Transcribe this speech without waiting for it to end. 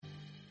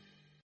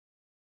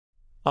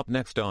Up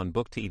next on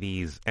Book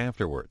TV's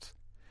Afterwards,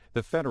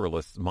 the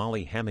Federalist's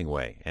Molly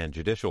Hemingway and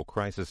Judicial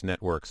Crisis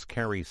Network's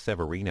Carrie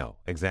Severino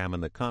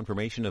examine the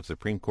confirmation of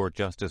Supreme Court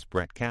Justice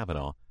Brett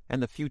Kavanaugh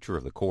and the future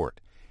of the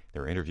court.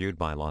 They're interviewed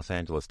by Los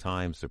Angeles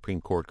Times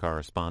Supreme Court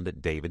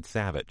correspondent David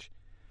Savage.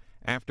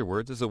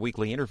 Afterwards is a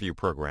weekly interview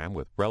program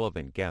with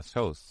relevant guest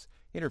hosts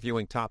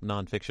interviewing top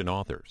nonfiction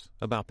authors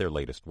about their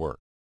latest work.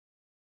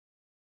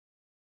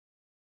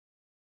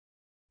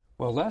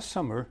 Well, last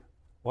summer,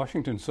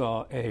 Washington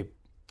saw a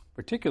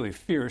particularly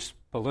fierce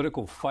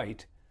political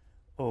fight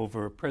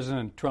over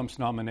President Trump's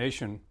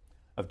nomination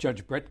of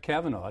Judge Brett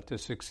Kavanaugh to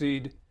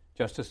succeed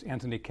Justice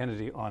Anthony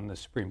Kennedy on the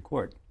Supreme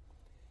Court.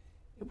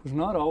 It was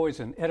not always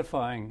an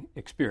edifying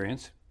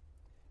experience.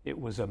 It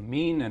was a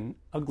mean and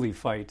ugly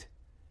fight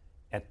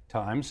at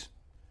times.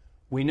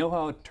 We know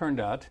how it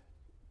turned out.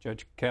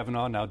 Judge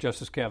Kavanaugh, now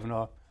Justice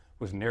Kavanaugh,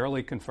 was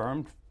narrowly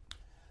confirmed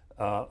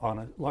on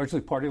a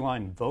largely party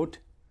line vote.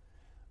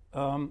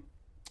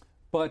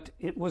 But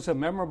it was a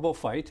memorable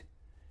fight.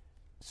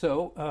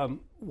 So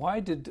why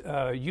did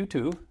you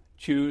two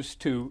choose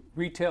to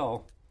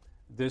retell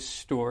this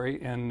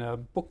story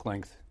in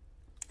book-length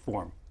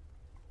form?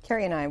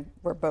 Carrie and I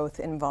were both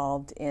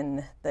involved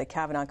in the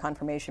Kavanaugh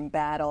confirmation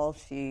battle.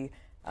 She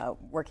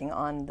working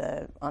on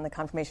the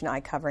confirmation, I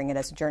covering it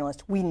as a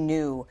journalist. We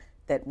knew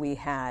that we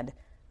had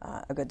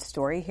a good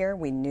story here.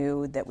 We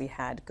knew that we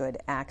had good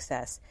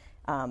access,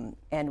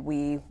 and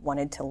we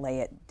wanted to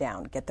lay it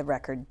down, get the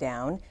record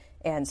down.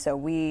 And so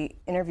we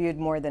interviewed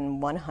more than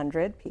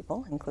 100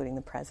 people, including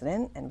the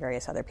president and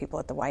various other people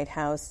at the White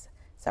House,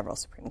 several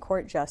Supreme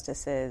Court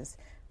justices,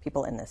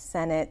 people in the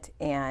Senate,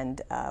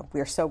 and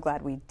we're so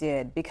glad we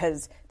did,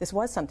 because this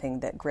was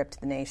something that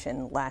gripped the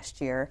nation last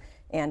year.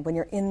 And when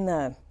you're in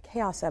the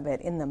chaos of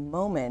it, in the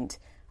moment,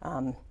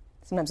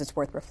 sometimes it's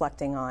worth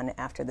reflecting on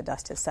after the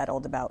dust has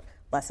settled about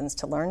lessons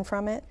to learn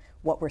from it.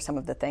 What were some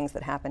of the things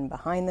that happened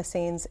behind the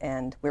scenes?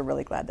 And we're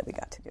really glad that we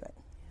got to do it.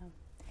 Yeah.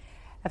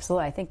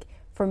 Absolutely. I think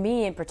for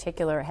me in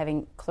particular,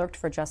 having clerked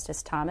for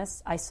Justice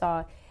Thomas, I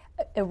saw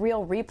a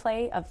real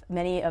replay of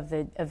many of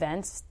the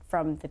events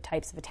from the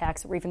types of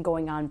attacks that were even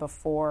going on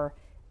before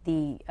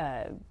the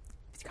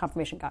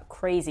confirmation got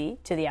crazy,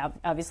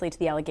 obviously to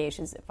the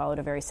allegations. It followed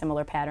a very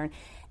similar pattern.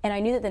 And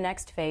I knew that the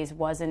next phase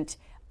wasn't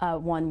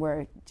one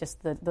where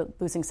just the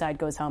losing side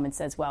goes home and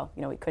says, well,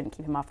 we couldn't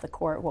keep him off the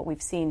court. What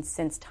we've seen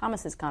since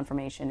Thomas's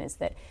confirmation is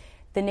that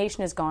the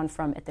nation has gone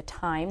from, at the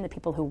time, the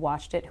people who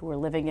watched it, who were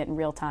living it in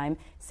real time,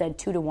 said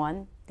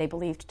 2-1. They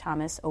believed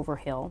Thomas over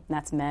Hill. And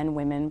that's men,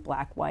 women,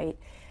 black, white.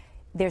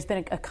 There's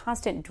been a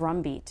constant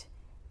drumbeat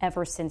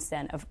ever since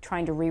then of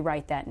trying to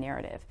rewrite that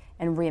narrative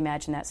and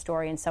reimagine that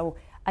story. And so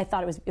I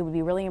thought it would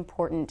be really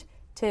important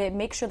to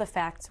make sure the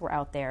facts were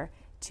out there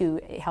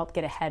to help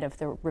get ahead of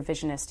the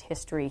revisionist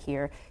history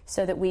here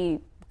so that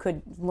we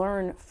could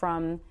learn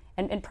from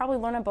and probably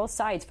learn on both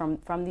sides from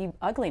the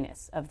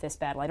ugliness of this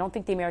battle. I don't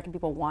think the American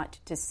people want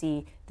to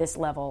see this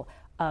level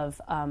of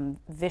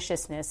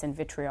viciousness and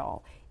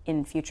vitriol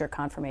in future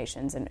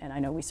confirmations, and I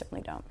know we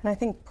certainly don't. And I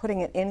think putting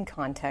it in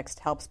context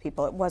helps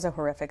people. It was a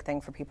horrific thing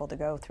for people to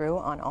go through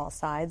on all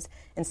sides,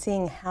 and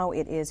seeing how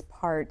it is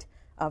part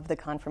of the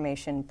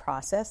confirmation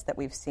process that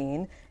we've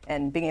seen,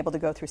 and being able to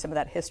go through some of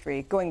that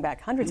history, going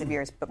back hundreds of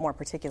years, but more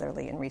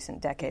particularly in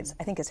recent decades,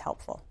 I think is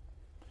helpful.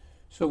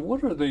 So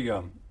what are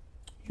the,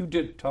 you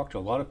did talk to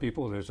a lot of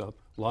people, there's a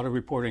lot of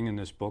reporting in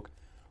this book.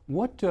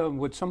 What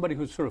would somebody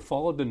who sort of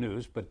followed the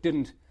news but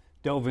didn't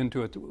delve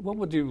into it,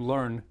 what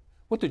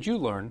did you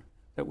learn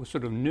that was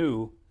sort of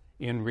new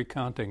in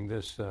recounting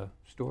this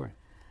story?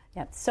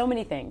 Yeah, so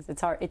many things.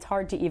 It's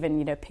hard to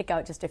even pick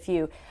out just a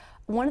few.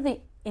 One of the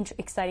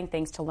exciting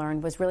things to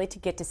learn was really to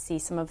get to see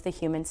some of the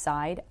human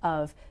side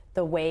of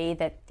the way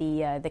that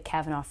the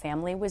Kavanaugh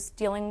family was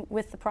dealing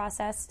with the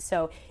process.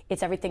 So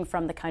it's everything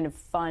from the kind of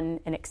fun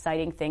and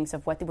exciting things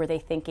of what were they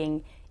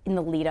thinking in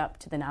the lead up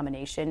to the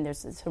nomination.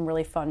 There's some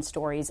really fun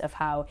stories of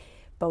how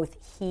both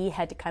he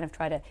had to kind of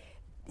try to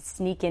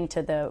sneak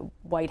into the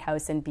White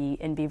House and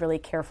be really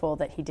careful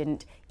that he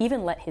didn't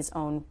even let his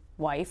own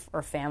wife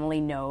or family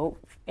know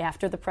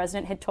after the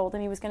president had told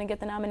him he was going to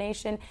get the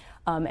nomination,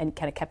 and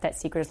kind of kept that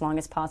secret as long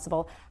as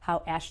possible.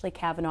 How Ashley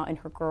Kavanaugh and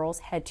her girls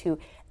had to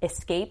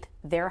escape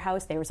their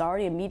house. There was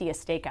already a media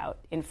stakeout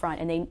in front,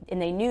 and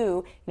they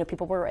knew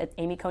people were at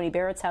Amy Coney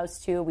Barrett's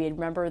house too. We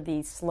remember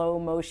the slow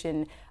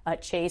motion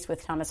chase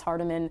with Thomas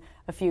Hardiman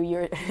a few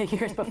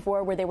years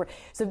before, where they were,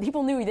 so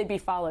people knew they'd be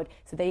followed.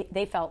 So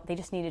they felt they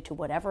just needed to,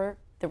 whatever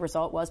the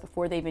result was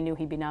before they even knew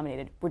he'd be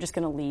nominated, we're just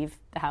going to leave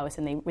the house.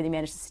 And they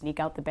managed to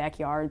sneak out the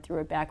backyard through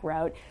a back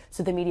route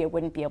so the media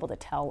wouldn't be able to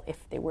tell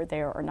if they were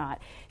there or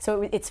not.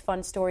 So it's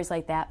fun stories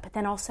like that, but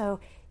then also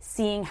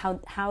seeing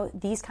how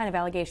these kind of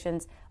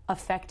allegations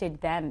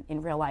affected them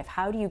in real life.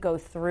 How do you go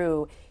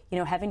through,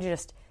 having to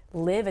just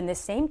live in this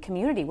same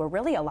community where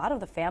really a lot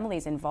of the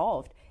families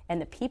involved and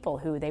the people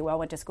who they all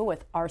went to school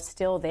with are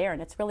still there.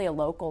 And it's really a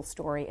local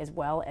story as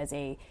well as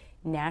a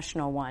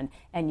national one.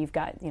 And you've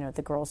got,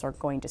 the girls are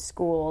going to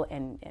school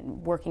and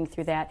working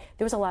through that.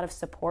 There was a lot of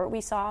support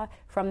we saw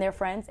from their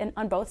friends and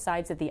on both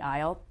sides of the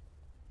aisle.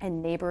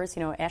 and neighbors.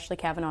 Ashley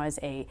Kavanaugh is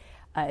a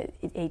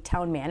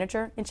town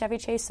manager in Chevy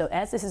Chase. So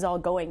as this is all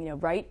going,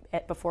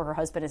 before her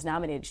husband is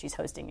nominated, she's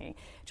hosting a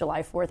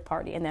July 4th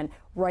party. And then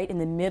right in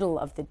the middle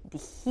of the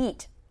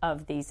heat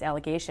of these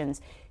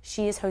allegations,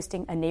 she is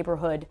hosting a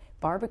neighborhood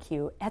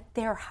barbecue at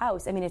their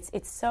house. I mean,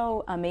 it's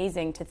so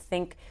amazing to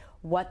think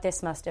what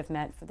this must have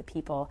meant for the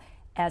people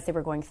as they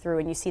were going through.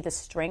 And you see the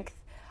strength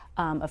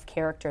of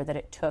character that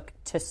it took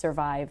to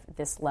survive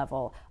this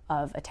level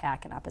of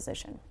attack and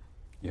opposition.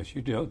 Yes,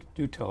 you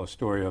do tell a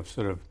story of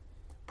sort of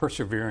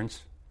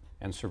perseverance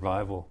and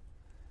survival,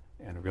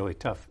 and really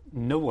tough.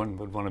 No one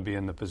would want to be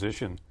in the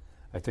position,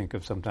 I think,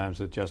 of sometimes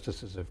the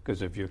justices,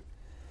 because if you,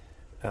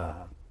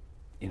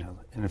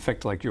 in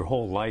effect, like your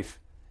whole life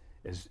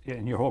is,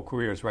 and your whole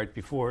career is right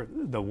before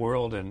the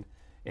world,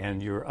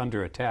 and you're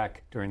under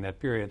attack during that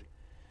period.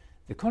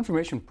 The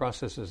confirmation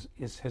process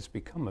has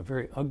become a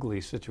very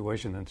ugly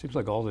situation, and it seems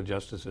like all the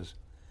justices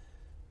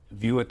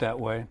view it that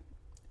way.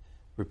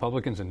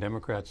 Republicans and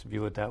Democrats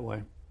view it that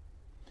way.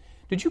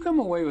 Did you come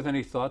away with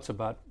any thoughts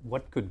about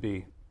what could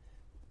be?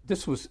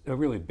 This was a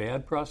really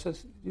bad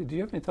process. Do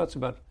you have any thoughts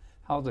about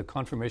how the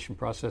confirmation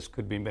process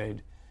could be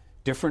made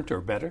different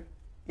or better?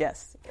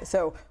 Yes.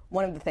 So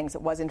one of the things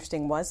that was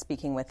interesting was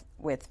speaking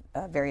with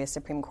various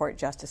Supreme Court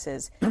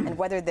justices and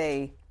whether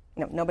they,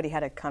 nobody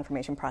had a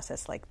confirmation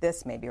process like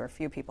this, maybe, or a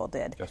few people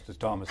did. Justice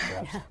Thomas,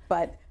 perhaps.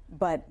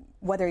 But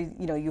whether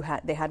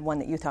they had one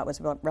that you thought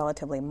was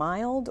relatively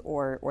mild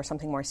or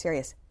something more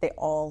serious, they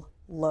all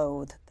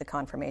loathe the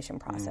confirmation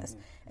process.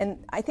 Mm-hmm.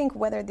 And I think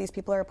whether these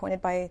people are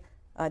appointed by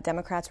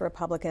Democrats or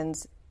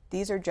Republicans,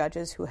 these are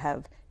judges who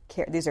have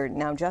these are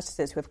now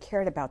justices who have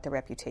cared about their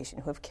reputation,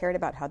 who have cared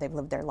about how they've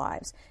lived their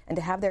lives, and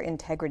to have their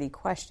integrity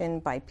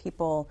questioned by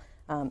people,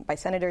 by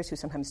senators who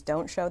sometimes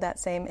don't show that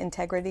same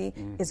integrity,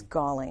 is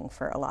galling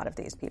for a lot of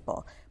these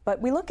people.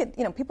 But we look at,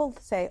 people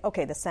say,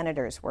 okay, the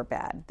senators were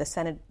bad. The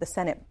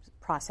Senate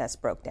process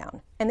broke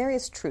down. And there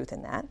is truth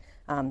in that.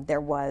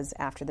 There was,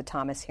 after the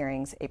Thomas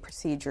hearings, a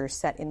procedure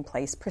set in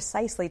place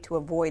precisely to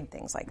avoid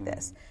things like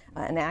this.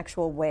 An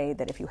actual way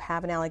that if you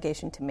have an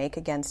allegation to make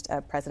against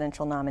a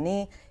presidential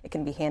nominee, it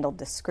can be handled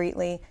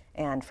discreetly.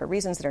 And for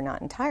reasons that are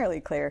not entirely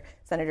clear,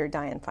 Senator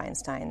Dianne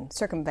Feinstein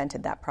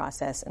circumvented that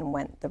process and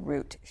went the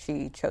route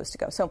she chose to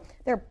go. So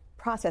there are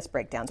process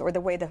breakdowns, or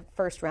the way the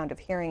first round of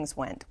hearings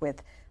went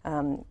with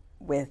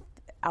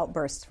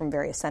outbursts from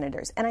various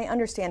senators. And I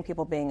understand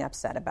people being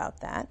upset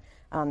about that.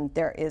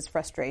 There is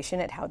frustration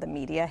at how the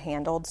media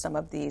handled some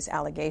of these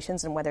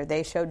allegations and whether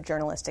they showed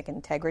journalistic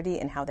integrity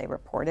in how they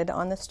reported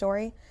on the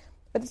story.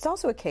 But it's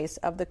also a case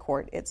of the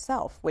court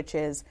itself, which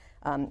is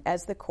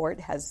as the court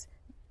has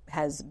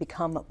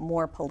become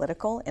more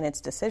political in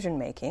its decision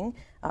making,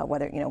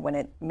 whether when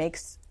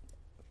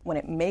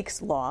it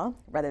makes law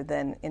rather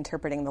than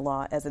interpreting the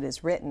law as it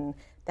is written,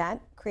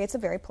 that creates a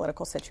very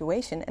political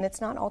situation, and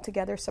it's not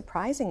altogether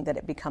surprising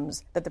that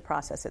the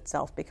process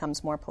itself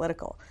becomes more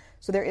political.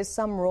 So there is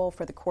some role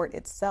for the court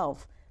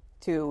itself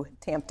to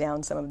tamp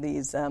down some of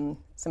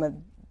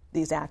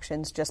these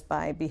actions just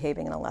by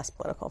behaving in a less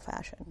political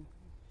fashion.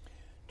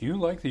 Do you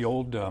like the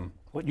old,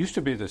 what used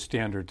to be the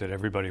standard that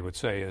everybody would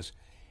say is,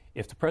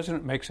 if the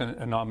president makes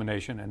a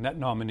nomination and that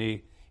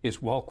nominee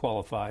is well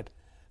qualified,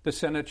 the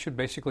Senate should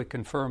basically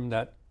confirm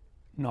that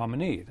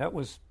nominee? That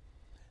was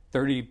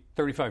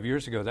 35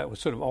 years ago. That was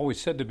sort of always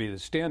said to be the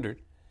standard.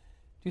 Do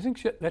you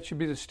think that should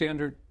be the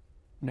standard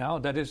now?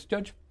 That is,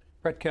 Judge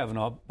Brett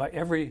Kavanaugh, by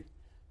every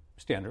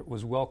standard,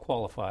 was well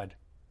qualified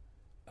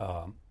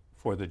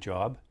for the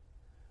job,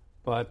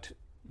 but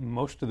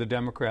most of the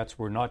Democrats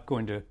were not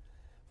going to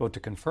vote to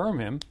confirm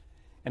him.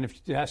 And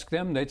if you ask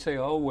them, they'd say,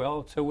 oh,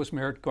 well, so was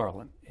Merrick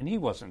Garland, and he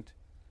wasn't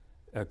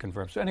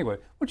confirmed. So anyway,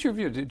 what's your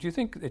view? Do you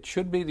think it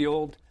should be the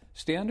old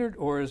standard,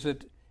 or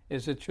should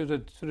it sort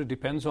of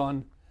depends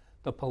on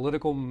the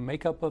political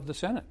makeup of the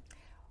Senate?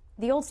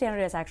 The old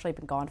standard has actually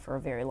been gone for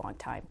a very long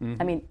time.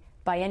 Mm-hmm. I mean,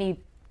 by any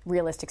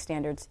realistic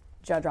standards,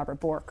 Judge Robert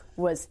Bork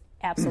was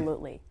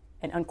absolutely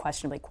and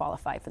unquestionably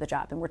qualified for the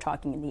job, and we're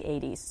talking in the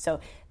 80s. So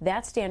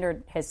that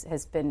standard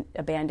has been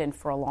abandoned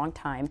for a long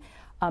time,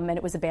 and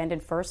it was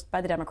abandoned first by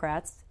the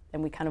Democrats,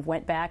 and we kind of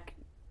went back,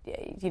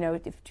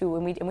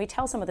 and we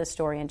tell some of this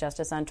story in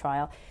Justice on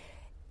Trial.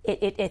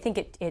 I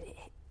think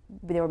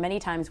there were many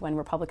times when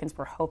Republicans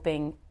were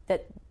hoping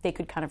that they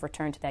could kind of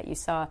return to that. You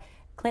saw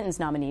Clinton's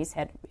nominees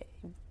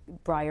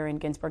Breyer and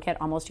Ginsburg had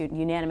almost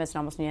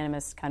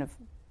unanimous kind of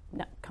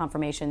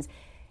confirmations,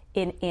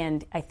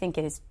 and I think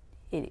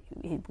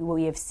what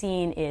we have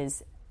seen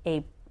is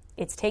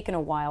it's taken a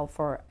while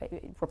for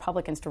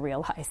Republicans to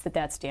realize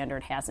that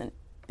standard hasn't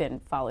been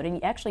followed.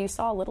 And actually, you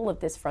saw a little of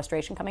this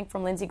frustration coming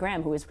from Lindsey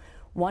Graham, who is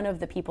one of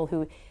the people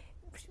who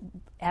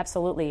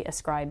absolutely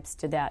ascribes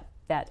to that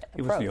approach.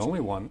 He was the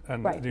only one,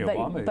 and right. the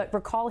Obama. But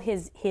recall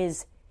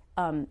his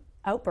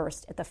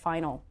outburst at the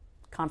final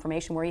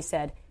confirmation, where he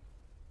said,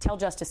 "Tell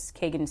Justice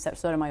Kagan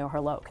Sotomayor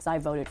hello, because I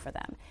voted for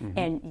them,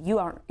 and you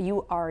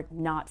are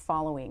not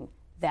following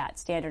that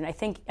standard." And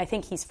I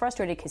think he's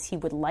frustrated because he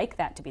would like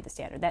that to be the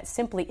standard. That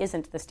simply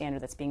isn't the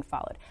standard that's being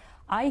followed.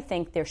 I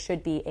think there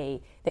should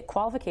be that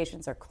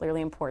qualifications are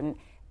clearly important,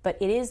 but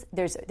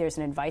there's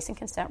an advice and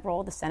consent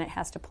role the Senate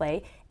has to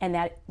play, and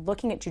that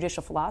looking at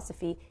judicial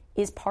philosophy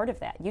is part of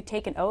that. You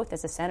take an oath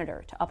as a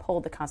senator to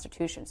uphold the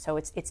Constitution, so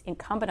it's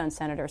incumbent on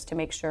senators to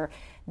make sure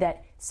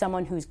that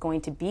someone who's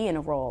going to be in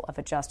a role of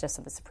a justice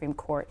of the Supreme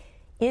Court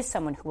is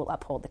someone who will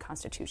uphold the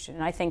Constitution.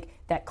 And I think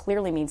that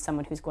clearly means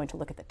someone who's going to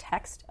look at the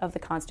text of the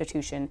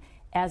Constitution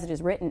as it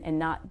is written and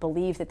not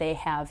believe that they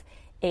have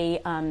a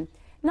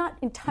not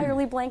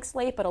entirely blank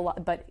slate, but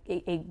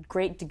a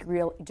great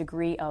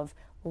degree of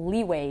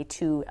leeway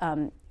to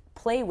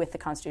play with the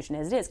Constitution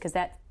as it is, because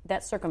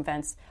that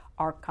circumvents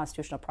our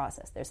constitutional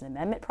process. There's an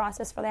amendment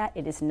process for that.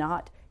 It's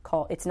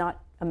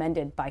not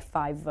amended by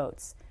 5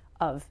 votes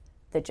of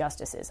the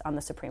justices on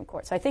the Supreme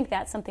Court. So I think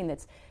that's something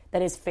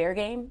that is fair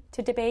game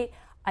to debate.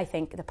 I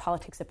think the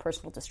politics of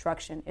personal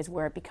destruction is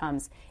where it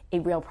becomes a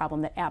real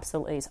problem that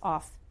absolutely is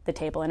off the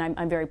table. And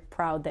I'm very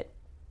proud that,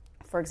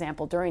 for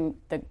example, during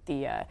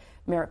the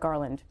Merrick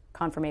Garland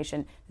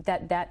confirmation,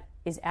 that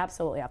is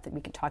absolutely off. That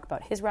we can talk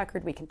about his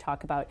record. We can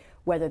talk about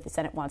whether the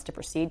Senate wants to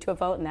proceed to a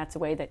vote, and that's a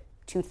way that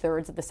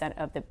 2/3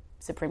 of the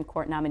Supreme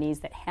Court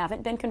nominees that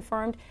haven't been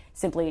confirmed,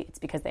 simply it's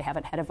because they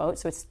haven't had a vote.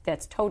 So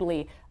that's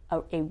totally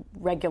a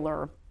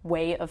regular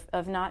way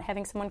of not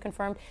having someone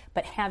confirmed.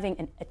 But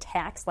having a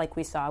tax like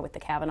we saw with the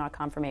Kavanaugh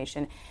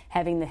confirmation,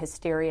 having the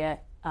hysteria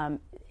and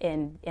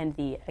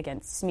the,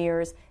 again,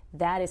 smears,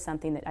 that is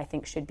something that I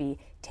think should be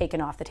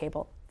taken off the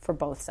table for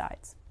both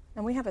sides.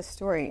 And we have a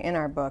story in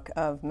our book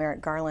of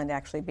Merrick Garland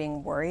actually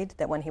being worried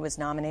that when he was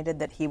nominated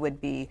that he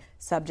would be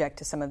subject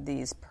to some of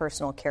these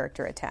personal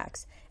character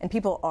attacks. And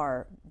people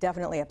are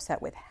definitely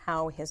upset with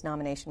how his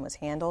nomination was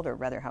handled, or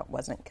rather how it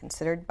wasn't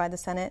considered by the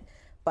Senate.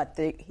 But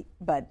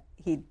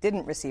he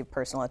didn't receive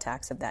personal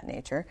attacks of that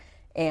nature.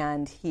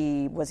 And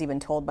he was even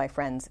told by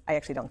friends, I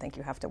actually don't think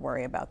you have to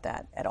worry about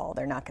that at all.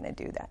 They're not going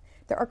to do that.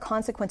 There are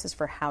consequences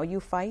for how you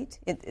fight.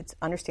 It's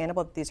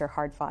understandable that these are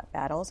hard-fought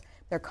battles.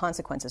 There are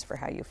consequences for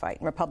how you fight.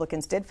 And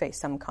Republicans did face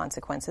some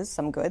consequences,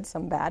 some good,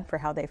 some bad, for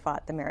how they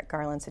fought the Merrick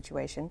Garland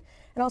situation.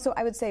 And also,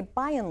 I would say,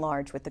 by and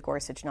large, with the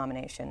Gorsuch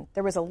nomination,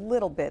 there was a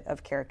little bit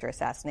of character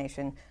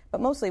assassination,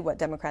 but mostly what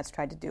Democrats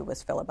tried to do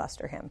was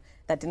filibuster him.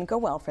 That didn't go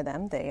well for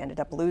them. They ended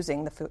up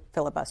losing the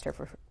filibuster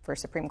for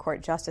Supreme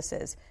Court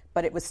justices,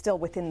 but it was still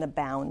within the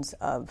bounds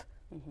of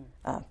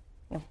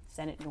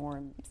Senate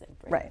norms.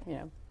 Right.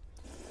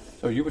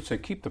 So you would say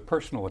keep the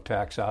personal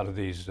attacks out of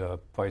these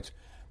fights.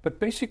 But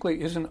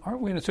basically,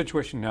 aren't we in a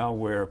situation now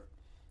where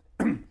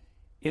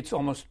it's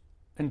almost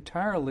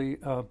entirely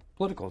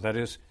political? That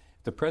is,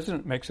 the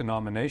president makes a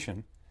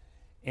nomination,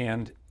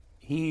 and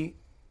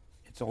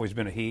it's always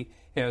been a he,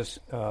 has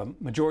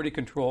majority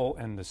control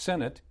in the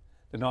Senate,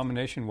 the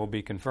nomination will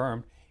be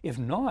confirmed. If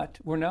not,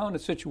 we're now in a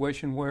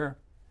situation where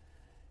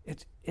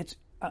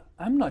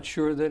I'm not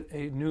sure that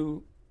a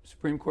new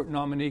Supreme Court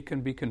nominee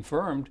can be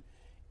confirmed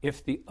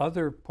if the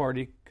other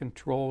party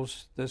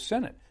controls the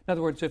Senate. In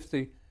other words,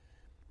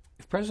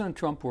 if President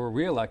Trump were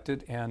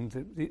reelected,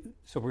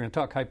 so we're going to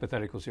talk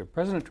hypotheticals here.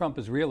 President Trump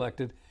is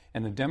reelected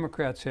and the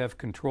Democrats have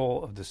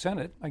control of the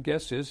Senate, my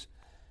guess is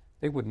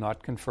they would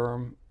not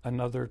confirm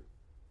another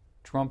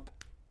Trump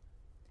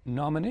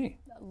nominee.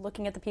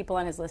 Looking at the people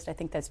on his list, I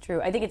think that's true.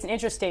 I think it's an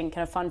interesting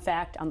kind of fun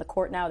fact on the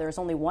court now. There's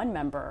only one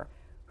member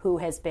who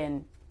has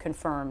been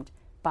confirmed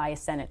by a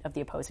Senate of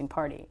the opposing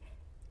party,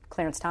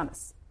 Clarence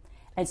Thomas.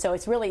 And so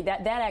it's really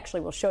that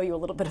actually will show you a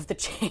little bit of the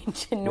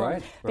change in norm.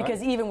 Right.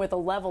 Because even with a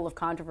level of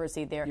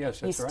controversy there,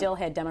 you still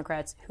had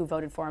Democrats who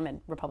voted for him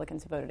and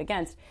Republicans who voted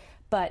against.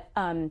 But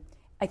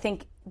I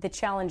think the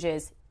challenge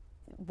is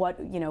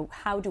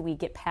how do we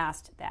get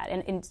past that?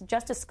 And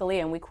Justice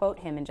Scalia, and we quote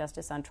him in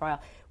Justice on Trial,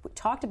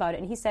 talked about it,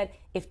 and he said,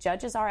 if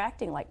judges are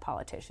acting like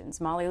politicians,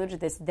 Molly alluded to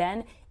this,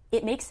 then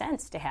it makes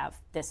sense to have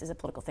this as a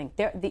political thing.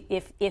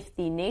 If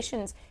the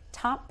nation's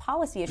top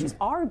policy issues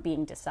are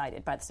being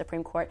decided by the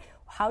Supreme Court,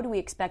 how do we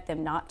expect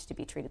them not to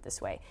be treated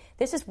this way?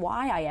 This is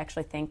why I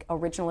actually think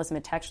originalism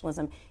and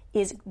textualism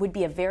would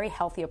be a very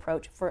healthy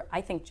approach for,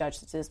 I think,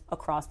 justices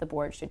across the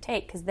board should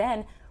take, because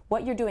then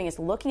what you're doing is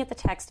looking at the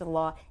text of the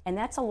law, and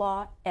that's a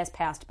law as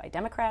passed by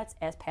Democrats,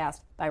 as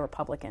passed by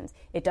Republicans.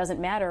 It doesn't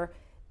matter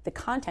the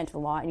content of the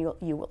law, and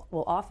you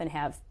will often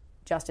have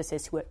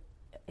justices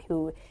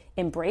who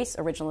embrace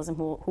originalism,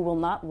 who will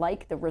not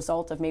like the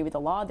result of maybe the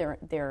law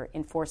they're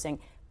enforcing,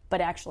 but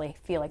actually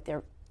feel like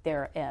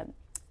they're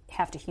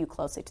have to hew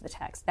closely to the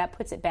text. That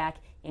puts it back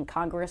in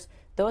Congress.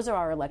 Those are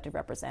our elected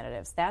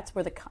representatives. That's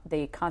where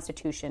the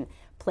Constitution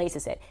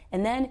places it.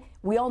 And then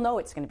we all know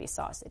it's going to be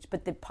sausage,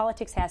 but the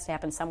politics has to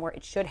happen somewhere.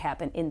 It should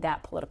happen in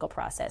that political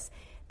process.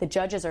 The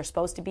judges are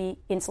supposed to be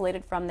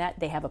insulated from that.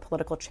 They have a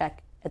political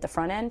check at the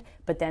front end,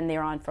 but then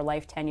they're on for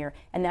life tenure.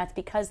 And that's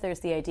because there's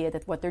the idea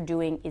that what they're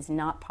doing is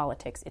not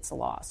politics, it's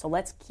law. So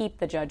let's keep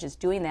the judges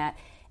doing that,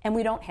 and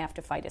we don't have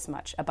to fight as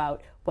much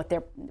about what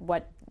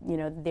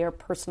their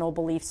personal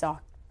beliefs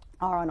are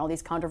on all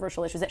these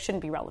controversial issues. That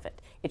shouldn't be relevant.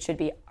 It should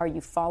be, are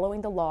you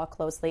following the law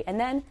closely? And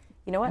then,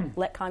 you know what,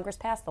 let Congress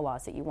pass the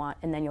laws that you want,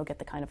 and then you'll get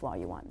the kind of law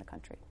you want in the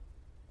country.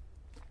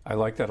 I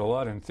like that a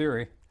lot in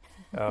theory.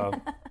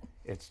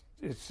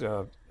 It's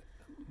a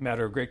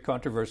matter of great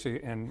controversy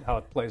and how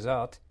it plays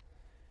out.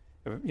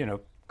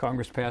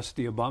 Congress passed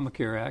the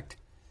Obamacare Act,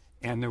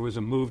 and there was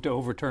a move to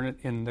overturn it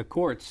in the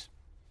courts.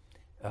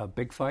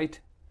 Big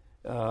fight.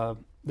 The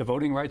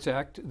Voting Rights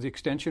Act, the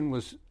extension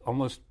was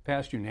almost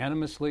passed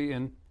unanimously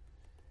in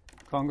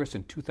Congress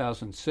in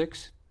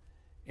 2006,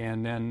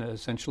 and then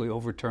essentially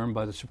overturned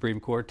by the Supreme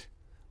Court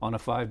on a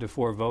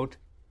 5-4 vote.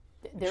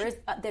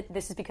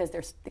 This is because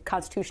the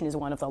Constitution is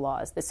one of the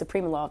laws. The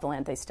supreme law of the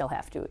land they still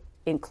have to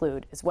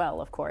include as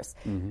well, of course.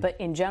 Mm-hmm. But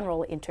in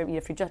general, if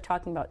you're just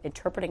talking about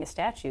interpreting a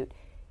statute,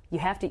 you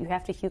have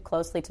to hew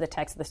closely to the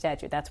text of the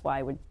statute. That's why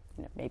I would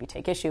maybe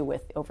take issue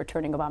with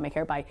overturning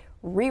Obamacare by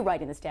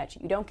rewriting the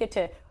statute. You don't get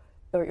to,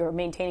 or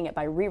maintaining it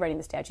by rewriting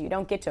the statute. You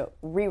don't get to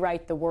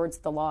rewrite the words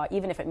of the law,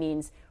 even if it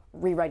means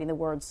rewriting the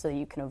words so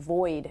you can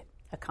avoid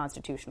a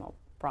constitutional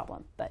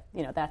problem. But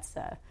that's.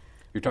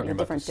 You're talking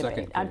about the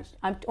second case.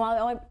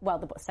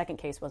 The second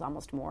case was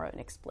almost more an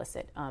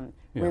explicit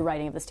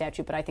rewriting of the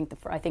statute, but I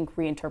think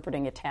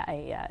reinterpreting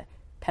a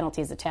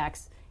penalty as a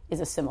tax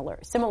is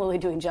similarly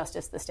doing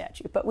justice to the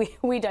statute. But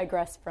we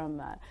digress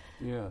from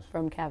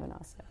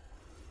Kavanaugh. So.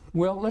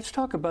 Well, let's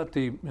talk about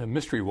the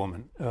mystery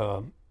woman,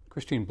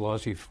 Christine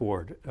Blasey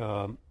Ford.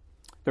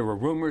 There were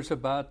rumors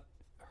about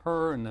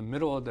her in the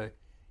middle of the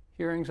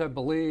hearings, I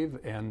believe,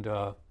 and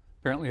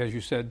apparently, as you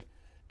said,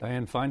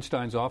 Dianne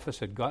Feinstein's office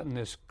had gotten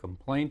this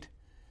complaint.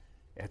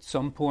 At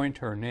some point,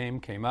 her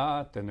name came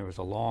out. Then there was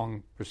a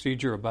long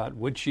procedure about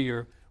would she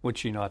or would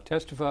she not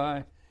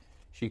testify.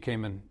 She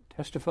came and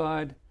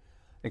testified.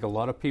 I think a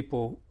lot of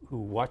people who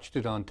watched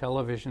it on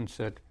television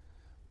said,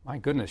 my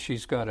goodness,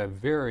 she's got a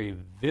very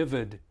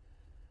vivid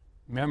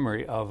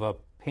memory of a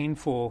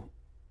painful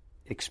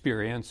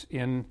experience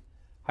in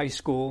high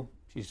school.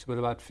 She's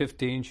about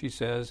 15, she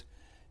says.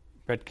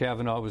 Brett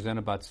Kavanaugh was then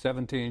about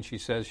 17. She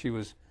says she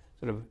was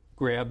sort of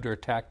grabbed or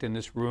attacked in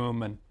this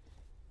room and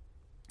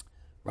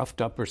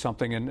roughed up or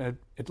something, and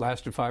it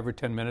lasted 5 or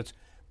 10 minutes.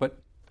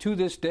 But to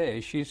this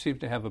day, she seems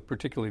to have a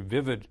particularly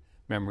vivid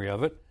memory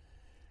of it.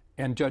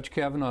 And Judge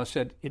Kavanaugh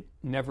said it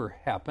never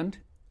happened.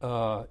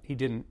 He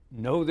didn't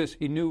know this.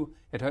 He knew,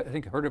 I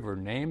think, heard of her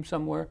name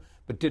somewhere,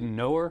 but didn't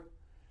know her.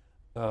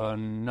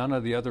 None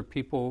of the other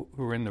people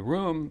who were in the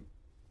room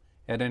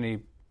had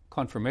any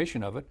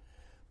confirmation of it.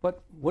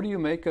 But what do you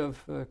make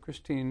of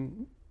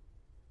Christine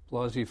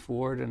Blasey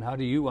Ford, and how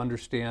do you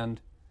understand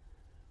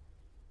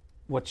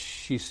what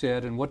she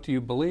said, and what do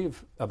you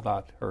believe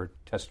about her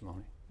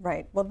testimony?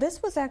 Right. Well,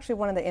 this was actually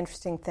one of the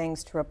interesting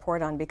things to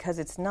report on because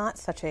it's not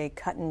such a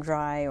cut and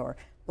dry or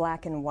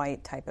black and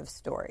white type of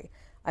story.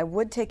 I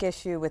would take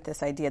issue with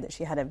this idea that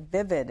she had a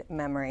vivid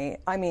memory.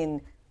 I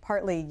mean,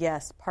 partly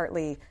yes,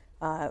 partly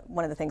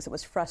one of the things that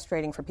was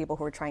frustrating for people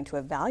who were trying to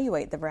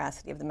evaluate the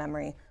veracity of the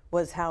memory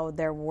was how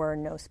there were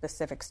no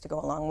specifics to go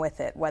along with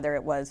it, whether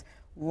it was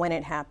when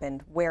it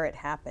happened, where it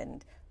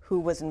happened, who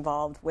was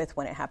involved with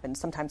when it happened.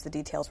 Sometimes the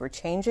details were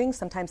changing,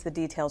 sometimes the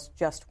details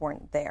just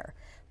weren't there.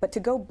 But to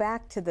go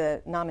back to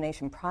the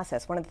nomination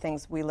process, one of the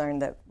things we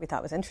learned that we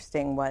thought was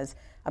interesting was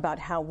about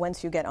how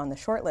once you get on the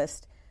short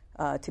list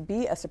to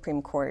be a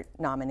Supreme Court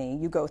nominee,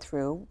 you go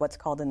through what's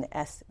called an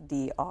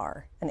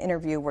SDR, an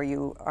interview where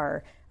you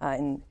are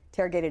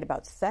interrogated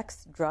about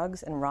sex,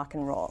 drugs, and rock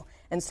and roll.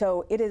 And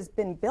so it has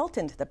been built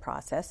into the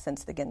process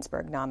since the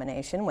Ginsburg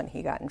nomination when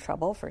he got in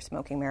trouble for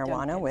smoking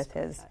marijuana with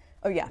his...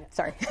 Oh, yeah,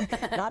 sorry.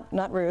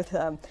 not Ruth.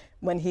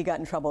 When he got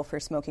in trouble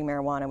for smoking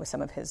marijuana with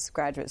some of his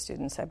graduate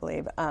students, I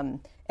believe.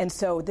 And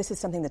so this is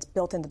something that's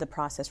built into the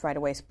process right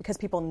away because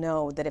people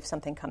know that if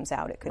something comes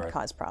out, it could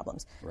cause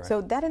problems. Right. So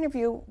that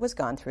interview was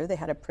gone through. They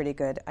had a pretty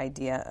good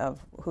idea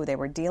of who they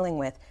were dealing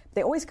with.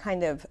 They always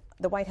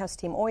the White House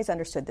team always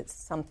understood that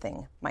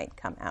something might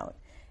come out.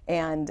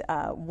 And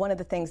one of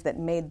the things that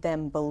made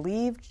them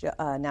believe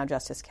now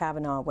Justice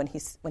Kavanaugh when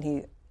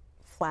he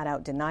flat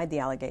out denied the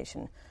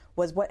allegation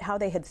was how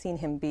they had seen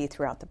him be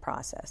throughout the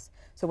process.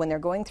 So when they're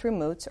going through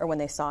moots or when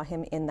they saw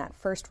him in that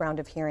first round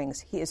of hearings,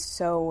 he is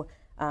so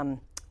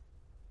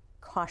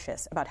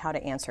cautious about how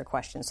to answer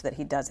questions so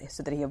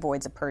that he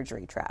avoids a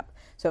perjury trap.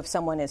 So if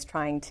someone is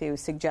trying to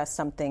suggest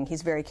something,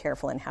 he's very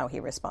careful in how he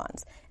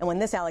responds. And when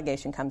this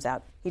allegation comes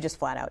out, he just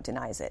flat out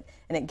denies it.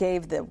 And it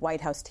gave the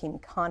White House team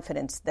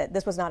confidence that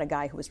this was not a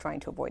guy who was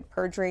trying to avoid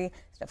perjury.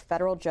 It's a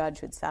federal judge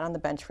who had sat on the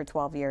bench for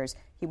 12 years.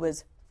 He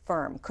was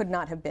firm, could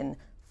not have been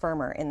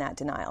firmer in that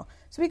denial.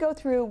 So we go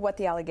through what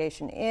the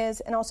allegation is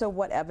and also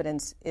what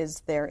evidence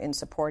is there in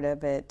support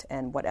of it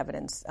and what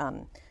evidence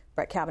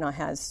Brett Kavanaugh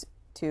has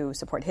to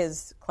support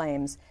his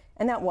claims.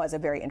 And that was a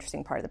very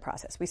interesting part of the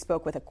process. We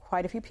spoke with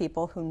quite a few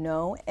people who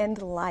know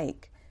and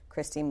like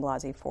Christine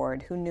Blasey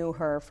Ford, who knew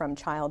her from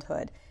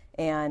childhood.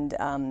 And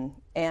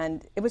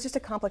it was just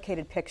a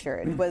complicated picture.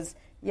 It was,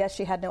 yes,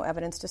 she had no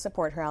evidence to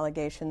support her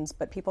allegations,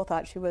 but people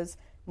thought she was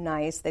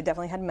nice. They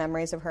definitely had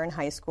memories of her in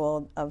high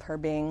school, of her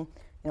being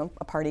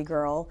a party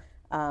girl,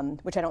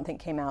 which I don't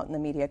think came out in the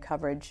media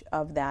coverage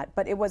of that.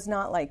 But it was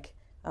not like,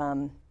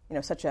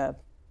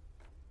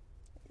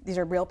 these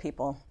are real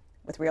people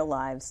with real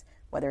lives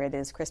whether it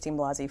is Christine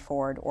Blasey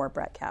Ford or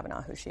Brett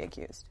Kavanaugh, who she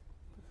accused.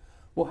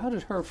 Well, how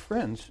did her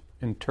friends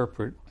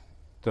interpret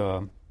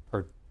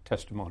her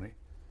testimony?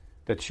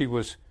 That she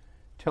was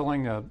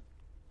telling a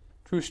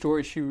true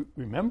story she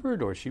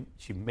remembered, or she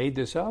made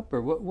this up,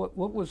 or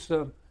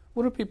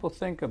what do people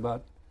think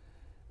about?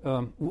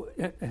 In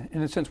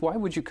a sense, why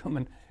would you come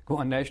and go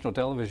on national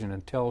television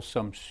and tell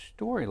some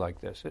story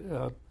like this?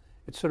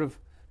 It's sort of,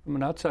 from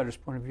an outsider's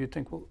point of view, you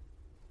think, well,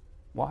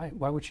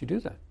 why would she do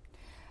that?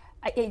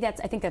 I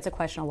think that's a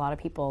question a lot of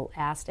people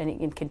asked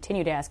and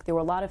continue to ask. There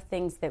were a lot of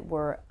things that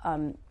were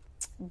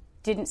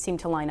didn't seem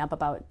to line up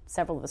about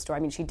several of the stories.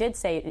 I mean, she did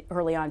say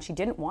early on she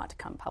didn't want to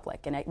come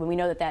public, and when we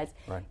know that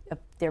right.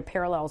 There are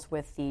parallels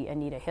with the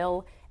Anita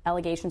Hill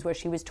allegations, where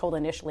she was told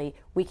initially,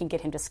 "We can get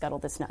him to scuttle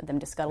this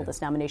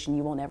nomination.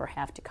 You will never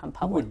have to come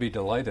public." Who would be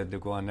delighted to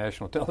go on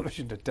national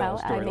television to tell a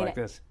story like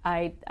this?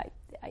 I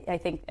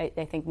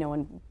think no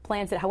one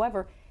plans it.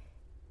 However,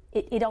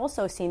 it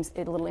also seems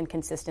a little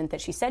inconsistent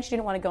that she said she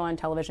didn't want to go on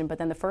television, but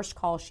then the first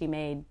call she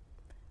made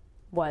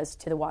was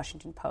to the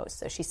Washington Post.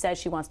 So she says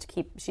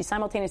she's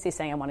simultaneously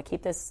saying, I want to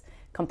keep this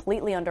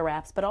completely under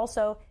wraps, but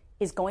also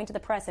is going to the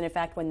press. And in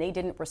fact, when they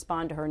didn't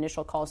respond to her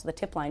initial calls to the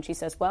tip line, she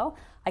says, well,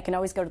 I can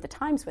always go to the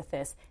Times with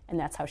this. And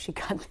that's how she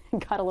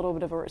got a little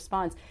bit of a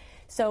response.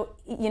 So,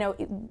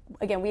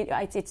 again,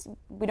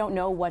 we don't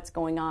know what's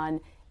going on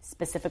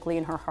specifically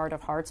in her heart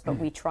of hearts, but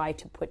we try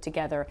to put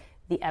together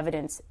the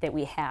evidence that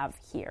we have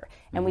here.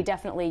 And we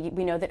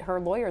know that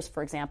her lawyers,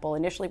 for example,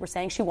 initially were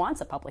saying she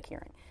wants a public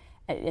hearing.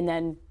 And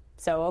then,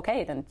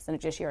 then Senate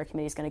Judiciary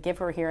Committee is going to give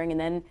her a hearing, and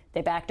then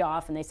they backed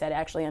off and they said,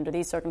 actually, under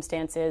these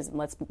circumstances, and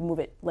let's move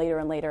it later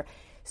and later.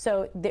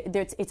 So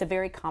it's a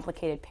very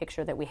complicated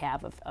picture that we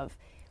have of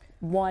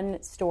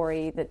one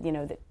story that,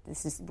 that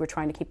we're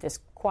trying to keep this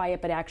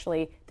quiet, but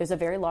actually there's a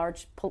very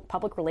large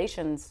public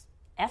relations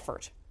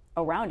effort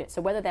around it.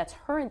 So whether that's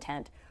her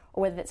intent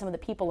or whether that's some of the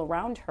people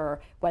around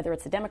her, whether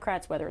it's the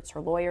Democrats, whether it's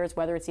her lawyers,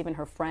 whether it's even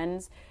her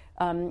friends,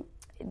 there's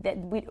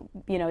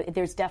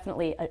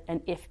definitely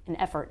an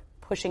effort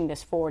pushing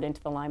this forward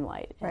into the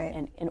limelight right.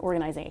 and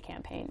organizing a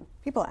campaign.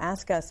 People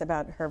ask us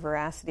about her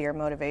veracity or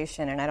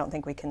motivation, and I don't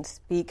think we can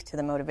speak to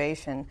the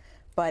motivation,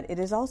 but it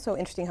is also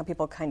interesting how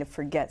people kind of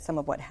forget some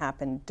of what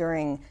happened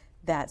during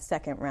that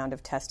second round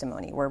of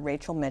testimony, where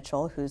Rachel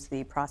Mitchell, who's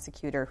the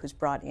prosecutor who's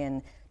brought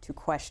in to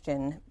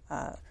question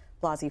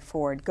Blasey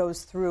Ford,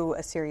 goes through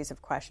a series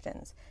of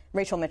questions.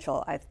 Rachel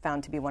Mitchell I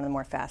found to be one of the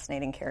more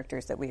fascinating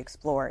characters that we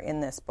explore in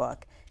this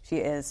book. She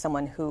is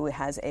someone who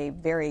has a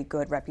very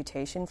good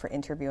reputation for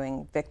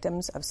interviewing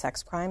victims of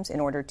sex crimes in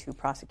order to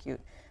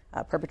prosecute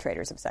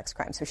perpetrators of sex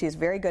crimes. So she's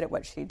very good at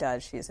what she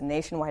does. She is a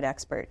nationwide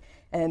expert.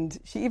 And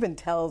she even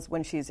tells,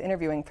 when she's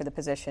interviewing for the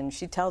position,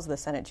 she tells the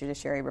Senate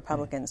Judiciary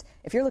Republicans,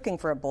 if you're looking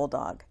for a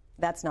bulldog,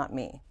 that's not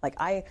me. Like,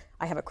 I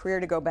have a career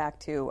to go back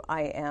to.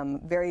 I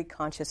am very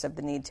conscious of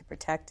the need to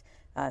protect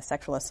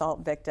sexual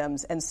assault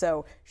victims. And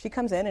so she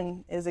comes in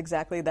and is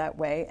exactly that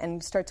way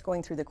and starts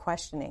going through the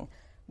questioning.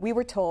 We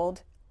were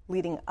told,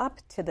 leading up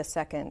to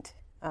the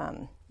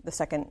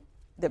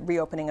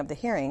reopening of the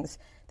hearings,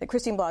 that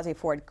Christine Blasey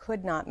Ford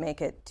could not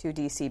make it to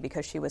D.C.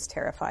 because she was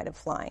terrified of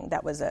flying.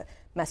 That was a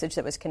message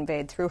that was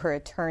conveyed through her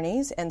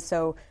attorneys. And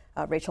so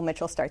Rachel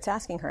Mitchell starts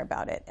asking her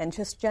about it and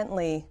just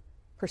gently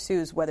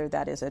pursues whether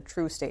that is a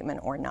true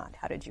statement or not.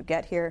 How did you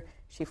get here?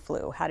 She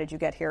flew. How did you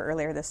get here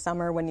earlier this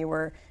summer when you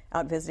were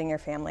out visiting your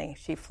family?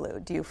 She flew.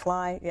 Do you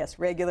fly? Yes,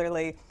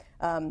 regularly.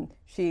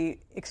 She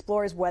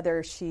explores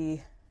whether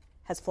she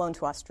has flown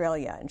to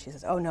Australia, and she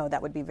says, oh no,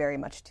 that would be very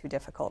much too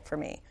difficult for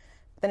me.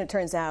 But then it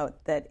turns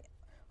out that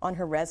on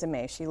her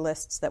resume, she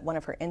lists that one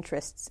of her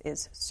interests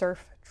is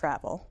surf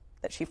travel,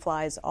 that she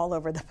flies all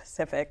over the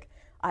Pacific,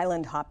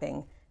 island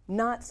hopping,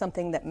 not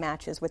something that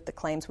matches with the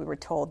claims we were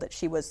told that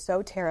she was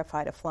so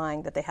terrified of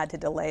flying that they had to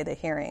delay the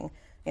hearing,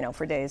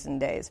 for days and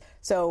days.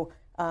 So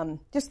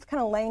just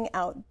kind of laying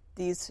out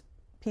these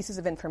pieces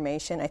of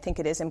information, I think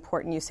it is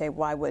important. You say,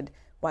 why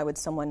would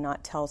someone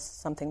not tell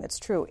something that's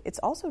true? It's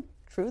also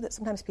true that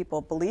sometimes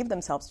people believe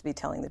themselves to be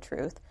telling the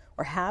truth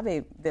or have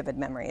a vivid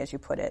memory, as you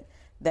put it,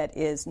 that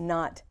is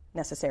not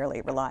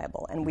necessarily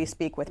reliable. And we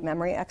speak with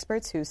memory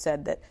experts who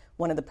said that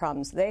one of the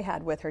problems they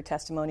had with her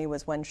testimony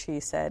was when she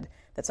said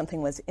that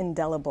something was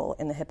indelible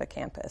in the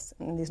hippocampus.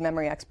 And these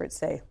memory experts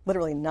say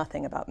literally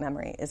nothing about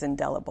memory is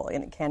indelible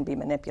and it can be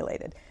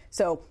manipulated.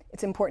 So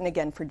it's important,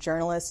 again, for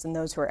journalists and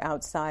those who are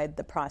outside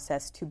the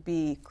process to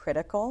be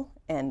critical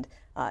and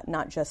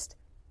not just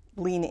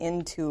lean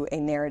into a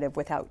narrative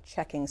without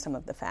checking some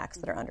of the facts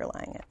that are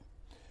underlying it.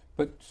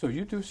 But so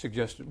you do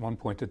suggest at one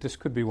point that this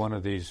could be one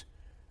of these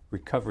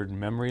recovered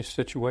memory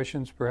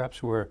situations,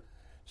 perhaps, where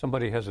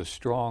somebody has a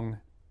strong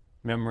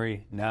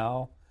memory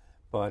now,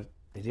 but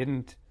they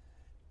didn't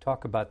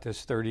talk about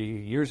this 30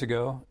 years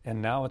ago,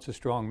 and now it's a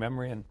strong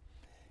memory, and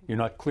you're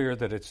not clear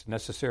that it's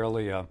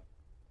necessarily I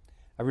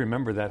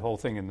remember that whole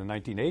thing in the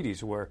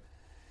 1980s where,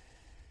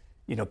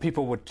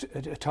 people would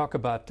talk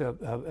about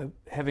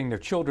having their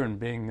children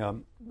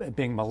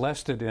being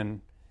molested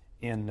in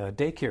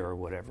daycare or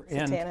whatever.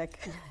 Satanic.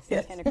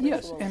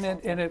 Yes,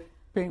 and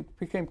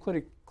became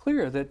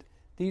clear that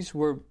these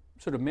were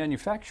sort of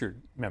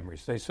manufactured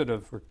memories. They sort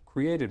of were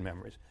created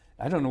memories.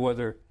 I don't know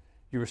whether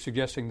you were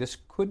suggesting this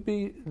could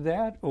be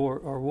that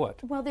or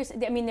what? Well, there's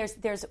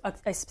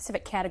a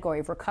specific category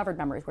of recovered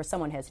memories where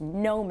someone has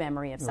no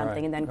memory of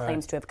something and then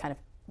claims to have kind of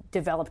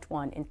developed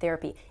one in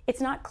therapy. It's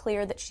not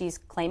clear that she's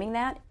claiming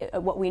that.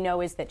 What we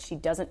know is that she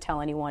doesn't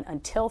tell anyone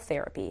until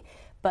therapy.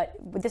 But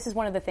this is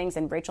one of the things,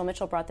 and Rachel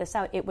Mitchell brought this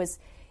out,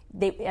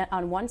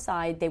 on one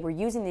side, they were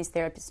using these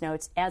therapist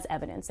notes as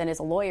evidence. And as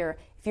a lawyer,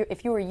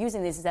 if you were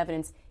using these as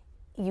evidence,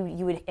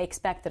 you would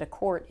expect that a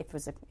court, if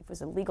it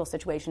was a legal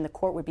situation, the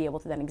court would be able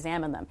to then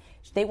examine them.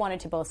 They wanted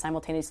to both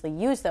simultaneously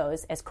use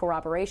those as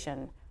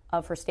corroboration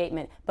of her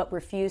statement, but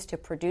refused to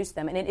produce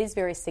them. And it is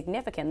very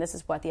significant, this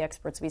is what the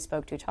experts we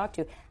spoke to talked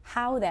to,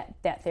 how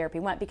that therapy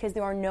went, because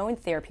there are known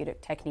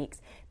therapeutic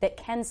techniques that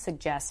can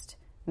suggest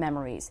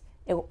memories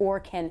or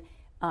can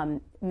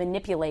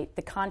manipulate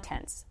the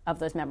contents of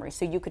those memories.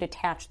 So you could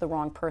attach the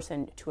wrong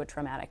person to a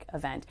traumatic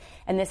event.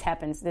 And this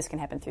can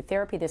happen through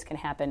therapy, this can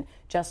happen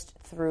just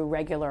through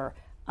regular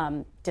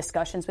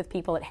discussions with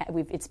people.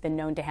 It's been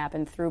known to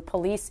happen through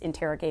police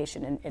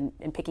interrogation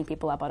and picking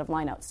people up out of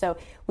lineouts. So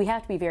we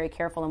have to be very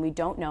careful, and we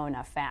don't know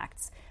enough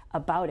facts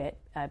about it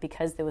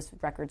because those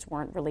records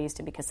weren't released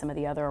and because some of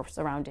the other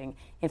surrounding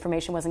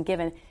information wasn't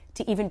given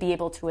to even be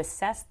able to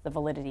assess the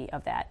validity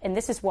of that. And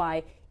this is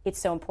why it's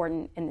so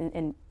important,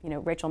 and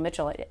Rachel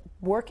Mitchell,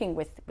 working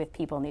with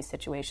people in these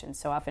situations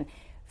so often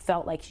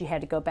felt like she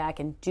had to go back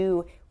and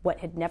do what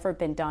had never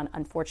been done,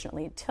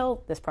 unfortunately,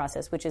 until this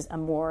process, which is a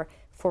more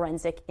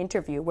forensic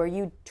interview where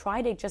you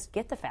try to just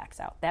get the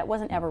facts out. That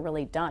wasn't ever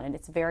really done, and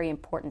it's a very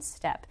important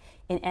step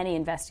in any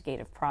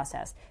investigative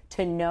process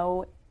to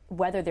know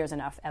whether there's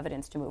enough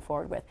evidence to move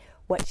forward with.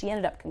 What she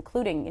ended up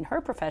concluding, in her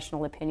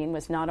professional opinion,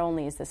 was not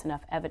only is this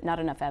not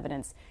enough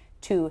evidence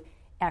to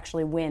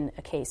actually win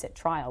a case at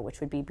trial, which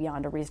would be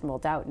beyond a reasonable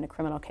doubt in a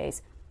criminal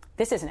case,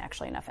 this isn't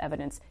actually enough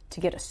evidence to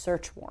get a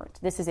search warrant.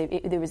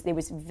 It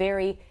was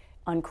very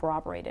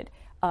uncorroborated,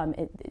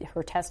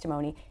 her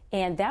testimony,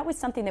 and that was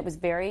something that was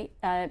very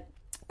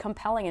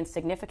compelling and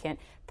significant,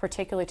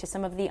 particularly to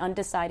some of the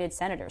undecided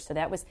senators. So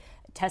that was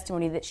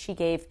testimony that she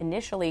gave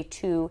initially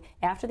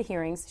after the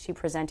hearings. She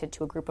presented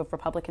to a group of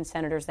Republican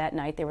senators that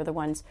night. They were the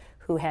ones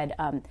who had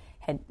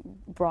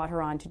brought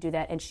her on to do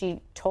that, and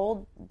she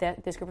told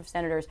this group of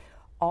senators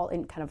all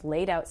in kind of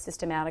laid out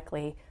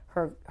systematically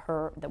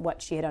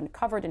what she had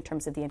uncovered in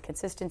terms of the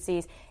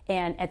inconsistencies,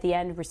 and at the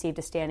end received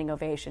a standing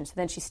ovation. So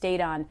then she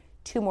stayed on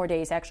 2 more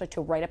days actually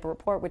to write up a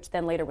report, which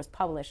then later was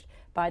published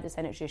by the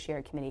Senate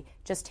Judiciary Committee,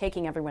 just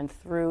taking everyone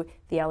through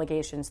the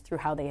allegations, through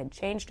how they had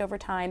changed over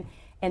time.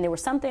 And there were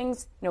some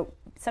things,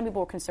 some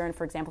people were concerned,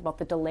 for example, about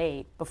the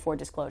delay before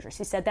disclosure.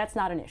 She said that's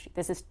not an issue.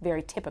 This is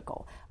very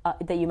typical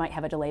that you might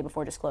have a delay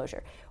before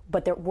disclosure.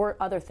 But there were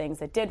other things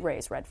that did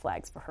raise red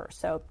flags for her.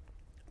 So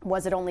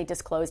was it only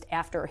disclosed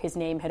after his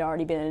name had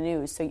already been in the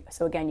news?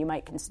 So again, you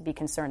might be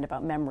concerned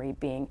about memory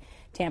being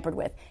tampered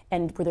with.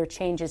 And were there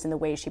changes in the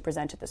way she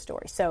presented the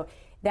story? So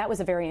that was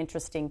a very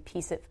interesting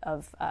piece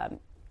of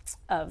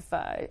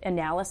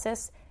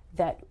analysis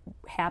that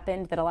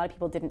happened that a lot of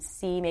people didn't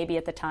see maybe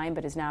at the time,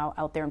 but is now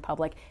out there in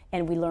public.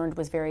 And we learned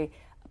was very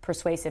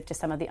persuasive to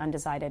some of the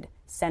undecided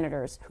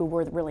senators who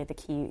were really the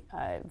key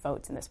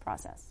votes in this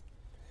process.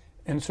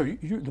 And so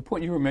the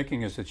point you were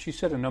making is that she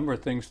said a number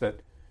of things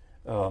that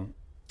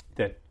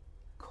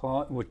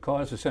would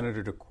cause the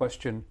senator to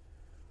question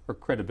her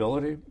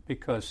credibility,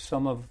 because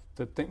some of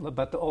the thing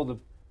about all the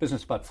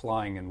business about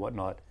flying and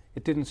whatnot,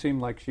 it didn't seem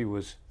like she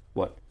was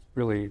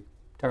really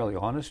entirely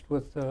honest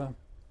with.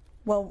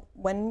 Well,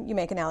 when you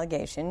make an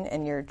allegation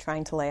and you're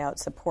trying to lay out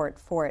support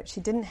for it, she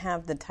didn't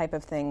have the type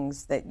of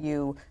things that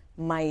you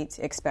might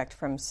expect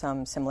from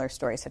some similar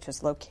stories, such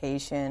as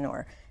location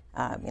or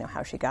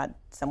how she got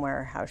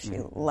somewhere, how she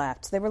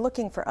left. They were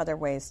looking for other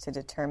ways to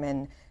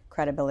determine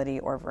credibility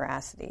or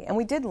veracity. And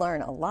we did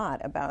learn a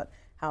lot about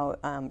how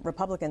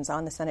Republicans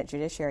on the Senate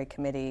Judiciary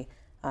Committee,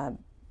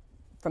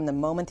 from the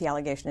moment the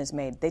allegation is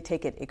made, they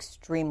take it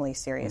extremely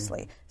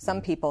seriously.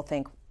 Some people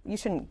think you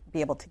shouldn't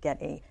be able to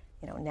get a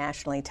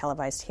nationally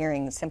televised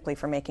hearing simply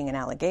for making an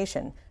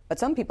allegation. But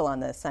some people on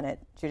the Senate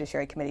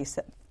Judiciary Committee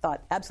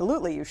thought,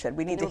 absolutely you should.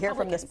 We need to hear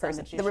from this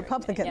person. The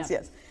Republicans,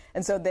 yes.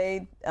 And so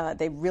they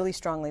really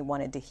strongly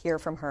wanted to hear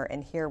from her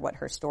and hear what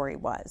her story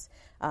was.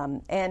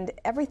 And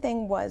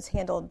everything was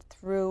handled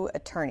through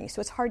attorneys.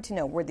 So it's hard to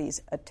know, were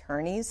these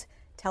attorneys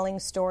telling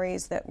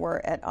stories that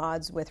were at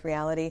odds with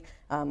reality?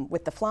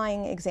 With the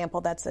flying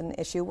example, that's an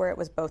issue where it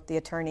was both the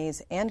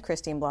attorneys and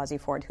Christine Blasey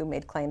Ford who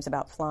made claims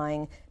about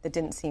flying that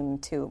didn't seem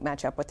to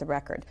match up with the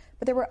record.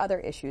 But there were other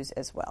issues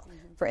as well.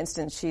 For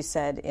instance, she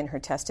said in her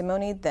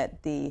testimony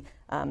that the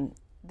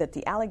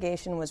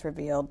allegation was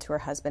revealed to her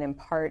husband in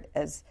part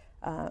as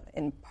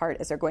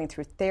they're going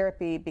through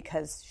therapy,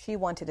 because she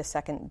wanted a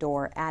second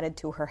door added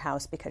to her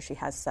house because she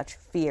has such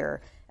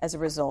fear as a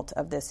result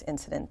of this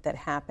incident that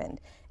happened.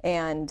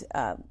 And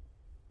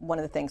one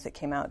of the things that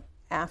came out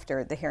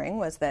after the hearing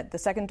was that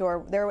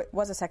there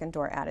was a second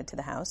door added to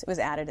the house. It was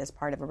added as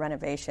part of a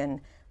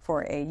renovation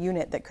for a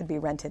unit that could be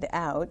rented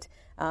out.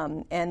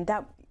 And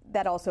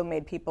that also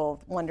made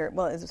people wonder,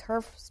 well, is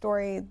her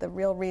story the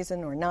real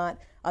reason or not?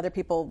 Other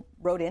people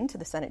wrote into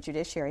the Senate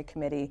Judiciary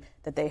Committee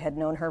that they had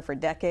known her for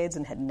decades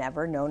and had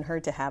never known her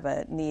to have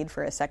a need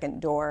for a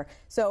second door.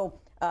 So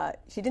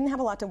she didn't have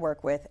a lot to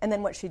work with. And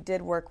then what she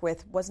did work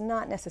with was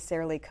not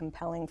necessarily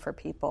compelling for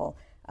people.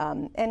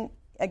 And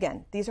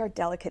again, these are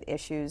delicate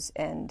issues,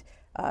 and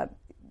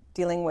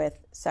dealing with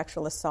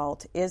sexual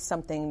assault is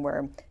something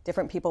where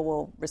different people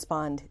will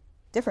respond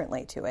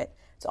differently to it.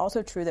 It's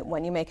also true that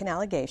when you make an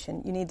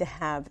allegation, you need to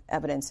have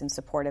evidence in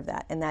support of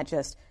that. And that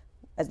just,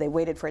 as they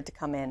waited for it to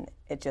come in,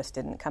 it just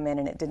didn't come in,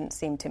 and it didn't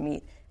seem to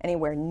meet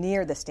anywhere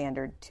near the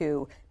standard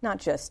to not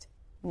just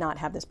not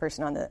have this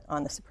person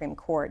on the Supreme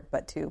Court,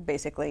 but to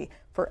basically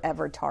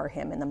forever tar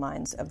him in the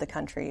minds of the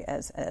country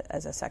as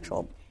a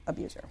sexual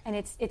abuser. And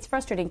it's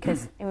frustrating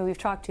because we've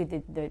talked to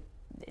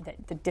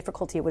the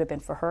difficulty it would have been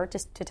for her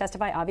to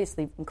testify.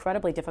 Obviously,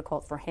 incredibly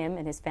difficult for him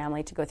and his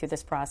family to go through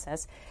this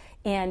process.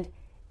 And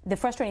the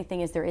frustrating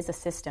thing is there is a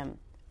system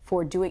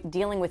for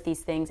dealing with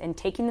these things and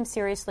taking them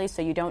seriously,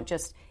 so you don't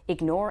just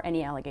ignore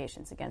any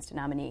allegations against a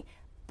nominee,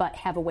 but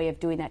have a way of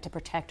doing that to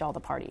protect all the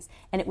parties.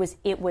 And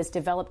it was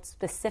developed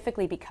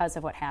specifically because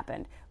of what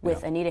happened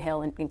with Anita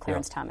Hill and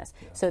Clarence Thomas.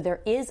 Yeah. So there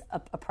is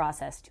a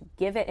process to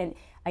give it. And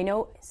I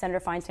know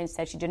Senator Feinstein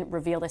said she didn't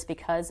reveal this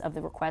because of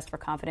the request for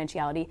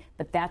confidentiality,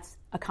 but that's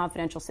a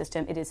confidential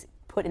system. It is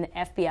put in the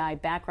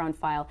FBI background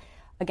file.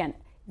 Again,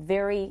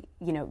 very,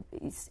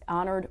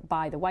 honored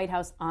by the White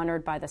House,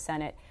 honored by the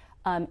Senate.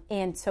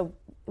 And so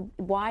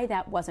why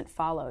that wasn't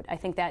followed, I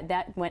think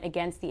that went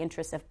against the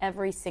interests of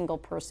every single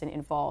person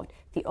involved.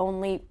 The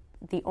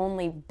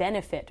only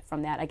benefit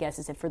from that, I guess,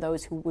 is that for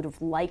those who would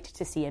have liked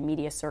to see a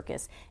media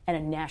circus and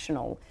a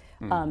national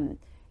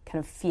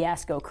kind of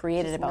fiasco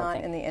created about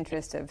things. Not in the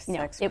interest of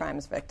sex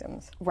crimes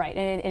victims. Right,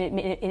 and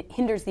it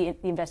hinders the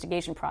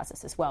investigation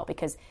process as well,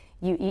 because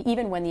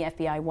even when the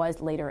FBI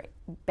was later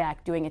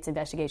back doing its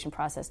investigation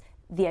process,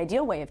 the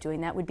ideal way of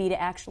doing that would be to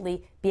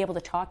actually be able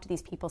to talk to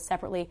these people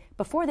separately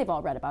before they've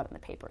all read about it in the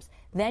papers.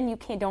 Then you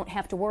don't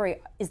have to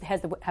worry,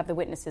 have the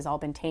witnesses all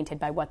been tainted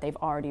by what they've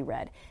already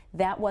read.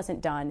 That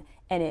wasn't done,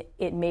 and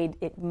it made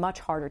it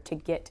much harder to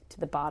get to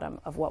the bottom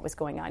of what was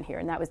going on here,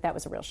 and that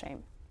was a real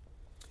shame.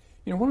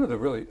 One of the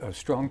really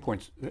strong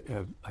points,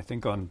 I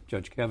think, on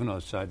Judge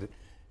Kavanaugh's side that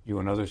you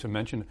and others have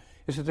mentioned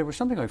is that there were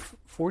something like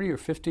 40 or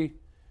 50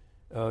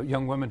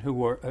 young women who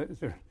were,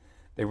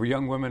 they were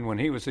young women when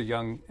he was a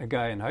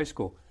guy in high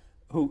school,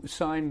 who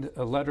signed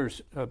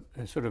letters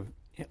sort of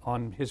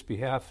on his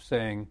behalf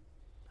saying,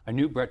 I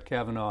knew Brett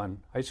Kavanaugh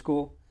in high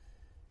school,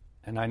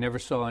 and I never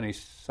saw any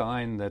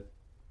sign that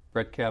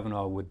Brett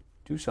Kavanaugh would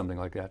do something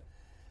like that.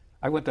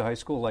 I went to high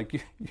school like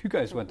you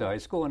guys went to high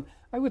school, and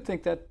I would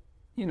think that,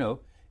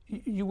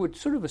 you would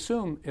sort of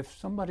assume if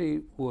somebody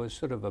was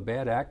sort of a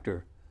bad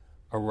actor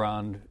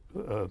around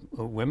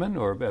women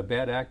or a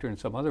bad actor in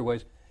some other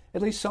ways,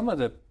 at least some of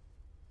the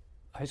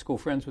high school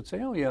friends would say,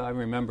 oh, yeah, I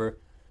remember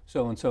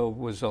so-and-so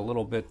was a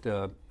little bit...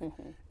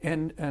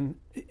 And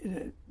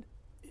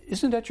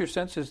isn't that your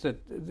sense is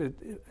that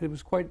it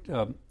was quite,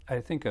 I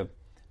think, a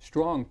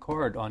strong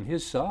card on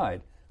his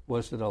side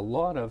was that a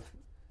lot of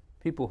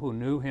people who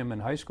knew him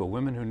in high school,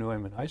 women who knew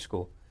him in high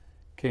school,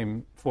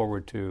 came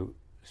forward to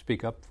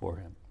speak up for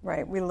him.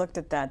 Right. We looked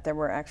at that. There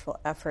were actual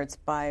efforts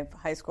by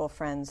high school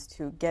friends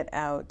to get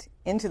out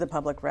into the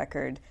public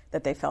record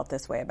that they felt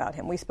this way about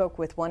him. We spoke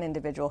with one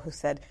individual who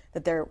said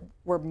that there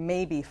were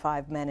maybe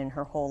 5 men in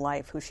her whole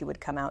life who she would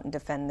come out and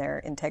defend their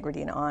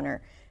integrity and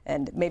honor,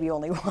 and maybe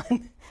only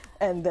one,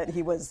 and that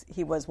he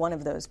was one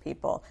of those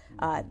people.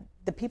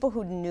 The people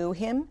who knew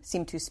him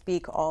seemed to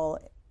speak all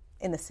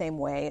in the same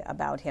way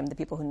about him, the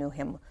people who knew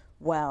him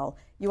well.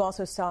 You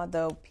also saw,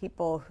 though,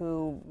 people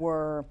who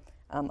were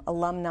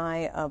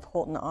alumni of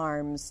Holton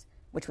Arms,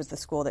 which was the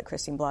school that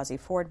Christine Blasey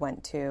Ford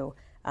went to,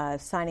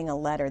 signing a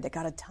letter that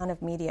got a ton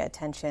of media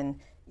attention,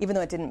 even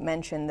though it didn't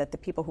mention that the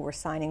people who were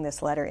signing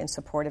this letter in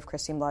support of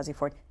Christine Blasey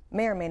Ford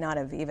may or may not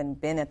have even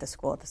been at the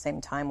school at the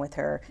same time with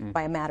her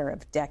by a matter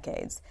of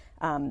decades.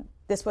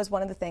 This was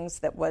one of the things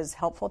that was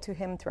helpful to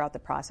him throughout the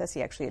process.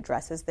 He actually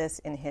addresses this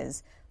in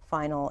his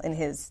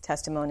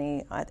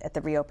testimony at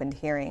the reopened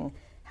hearing,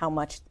 how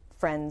much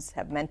friends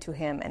have meant to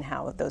him and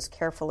how those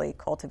carefully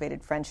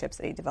cultivated friendships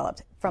that he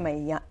developed from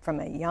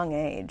a young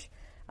age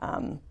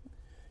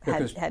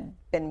had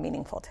been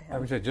meaningful to him. I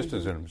would say, just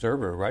as an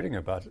observer writing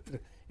about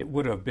it, it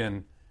would have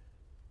been,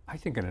 I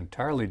think, an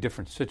entirely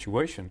different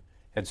situation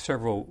had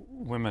several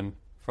women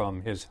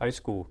from his high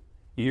school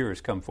years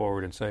come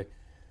forward and say,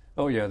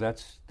 oh yeah,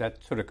 that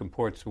sort of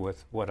comports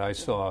with what I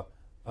saw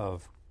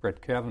of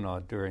Brett Kavanaugh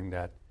during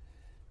that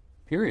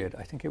period.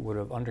 I think it would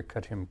have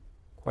undercut him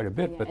quite a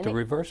bit, but the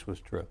reverse was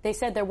true. They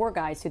said there were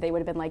guys who they would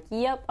have been like,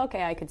 yep,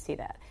 okay, I could see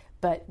that,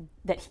 but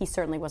that he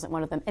certainly wasn't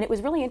one of them. And it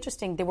was really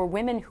interesting. There were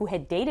women who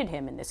had dated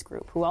him in this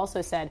group who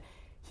also said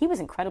he was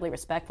incredibly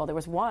respectful. There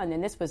was one,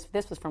 and this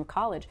was from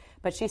college,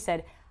 but she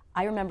said,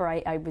 I remember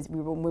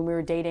when we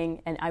were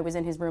dating and I was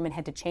in his room and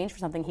had to change for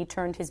something, he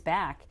turned his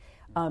back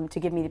to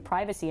give me the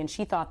privacy, and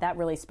she thought that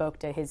really spoke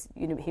to his,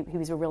 he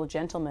was a real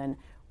gentleman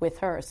with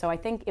her. So I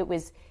think it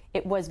was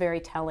very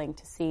telling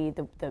to see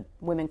the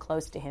women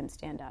close to him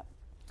stand up.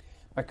 Am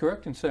I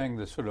correct in saying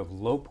the sort of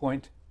low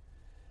point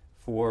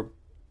for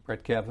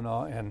Brett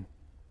Kavanaugh and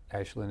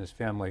Ashley and his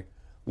family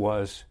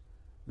was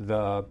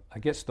the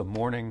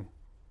morning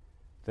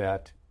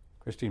that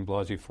Christine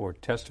Blasey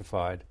Ford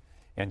testified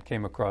and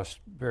came across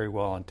very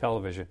well on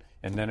television,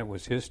 and then it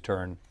was his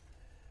turn.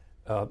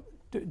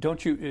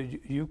 Don't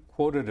you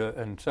quoted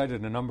and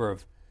cited a number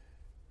of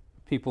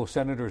people,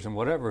 senators and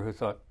whatever, who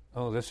thought,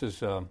 oh, this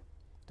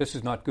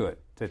is not good,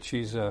 that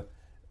she's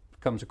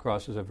comes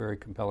across as a very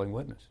compelling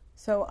witness.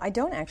 So I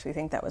don't actually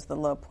think that was the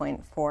low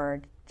point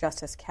for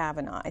Justice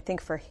Kavanaugh. I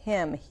think for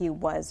him, he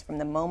was, from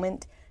the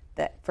moment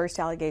that first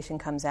allegation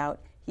comes out,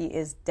 he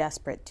is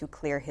desperate to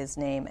clear his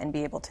name and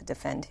be able to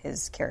defend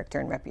his character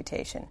and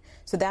reputation.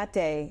 So that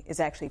day is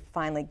actually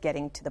finally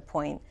getting to the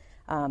point.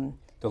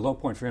 The low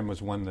point for him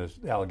was when the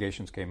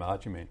allegations came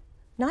out, you mean?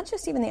 Not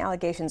just even the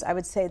allegations. I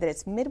would say that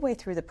it's midway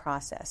through the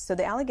process. So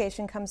the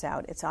allegation comes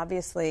out. It's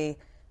obviously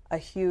a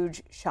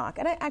huge shock.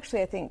 And I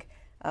think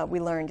we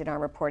learned in our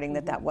reporting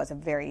that that was a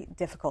very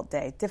difficult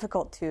day.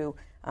 Difficult to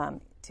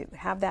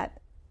have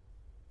that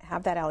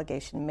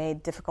allegation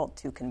made, difficult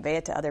to convey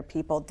it to other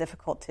people,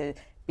 difficult to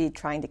be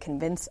trying to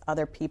convince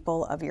other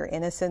people of your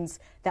innocence.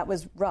 That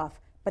was rough.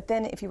 But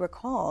then, if you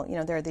recall,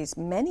 there are these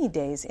many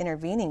days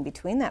intervening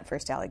between that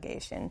first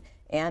allegation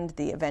and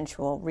the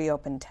eventual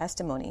reopened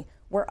testimony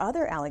where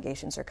other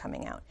allegations are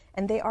coming out.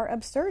 And they are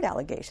absurd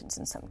allegations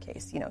in some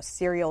case.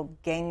 Serial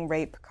gang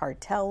rape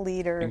cartel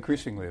leader.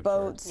 Increasingly absurd.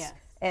 Boats. Yes.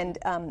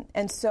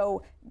 And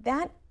so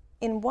that,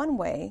 in one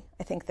way,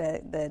 I think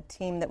the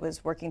team that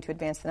was working to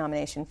advance the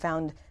nomination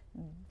found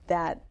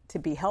that to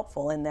be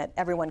helpful in that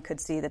everyone could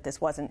see that this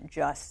wasn't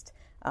just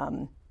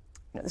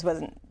this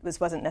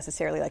wasn't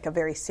necessarily like a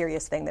very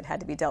serious thing that had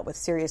to be dealt with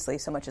seriously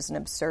so much as an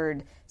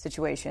absurd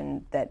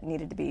situation that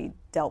needed to be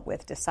dealt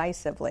with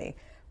decisively.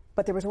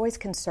 But there was always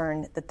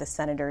concern that the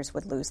senators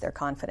would lose their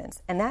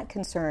confidence, and that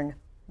concern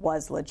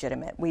was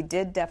legitimate. We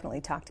did definitely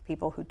talk to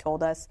people who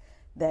told us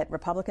that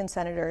Republican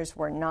senators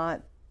were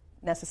not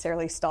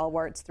necessarily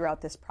stalwarts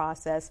throughout this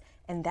process,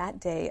 and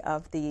that day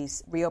of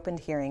these reopened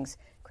hearings,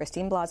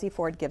 Christine Blasey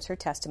Ford gives her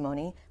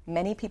testimony.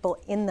 Many people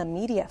in the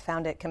media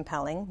found it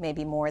compelling,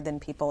 maybe more than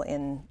people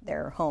in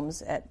their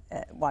homes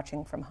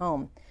watching from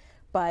home.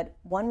 But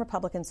one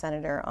Republican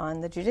senator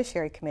on the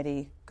Judiciary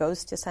Committee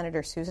goes to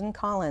Senator Susan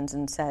Collins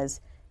and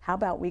says, how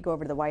about we go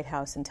over to the White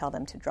House and tell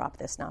them to drop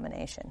this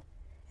nomination?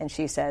 And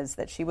she says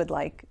that she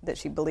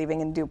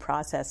believing in due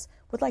process,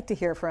 would like to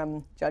hear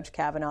from Judge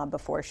Kavanaugh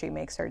before she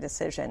makes her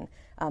decision.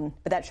 But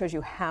that shows you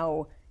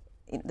how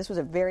this was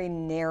a very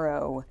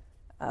narrow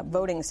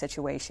voting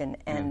situation,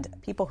 and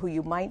people who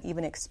you might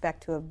even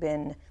expect to have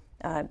been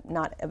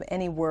not of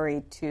any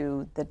worry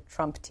to the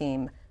Trump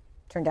team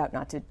turned out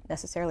not to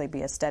necessarily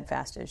be as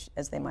steadfast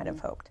as they might have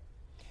hoped.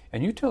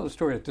 And you tell the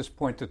story at this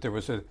point that there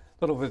was a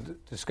little bit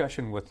of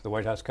discussion with the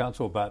White House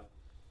counsel about,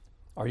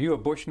 are you a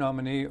Bush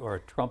nominee or a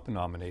Trump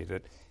nominee?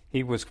 That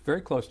he was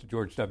very close to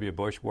George W.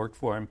 Bush, worked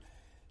for him.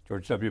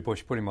 George W.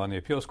 Bush put him on the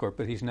appeals court,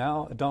 but he's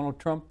now a Donald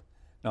Trump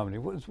nominee.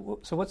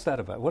 So what's that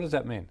about? What does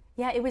that mean?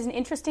 Yeah, it was an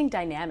interesting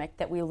dynamic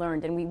that we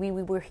learned, and we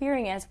were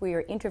hearing as we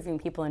were interviewing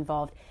people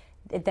involved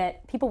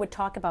that people would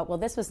talk about, well,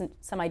 this wasn't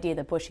some idea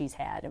that Bushies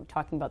had, and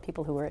talking about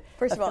people who were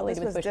First of all, this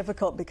was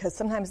difficult because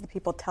sometimes the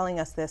people telling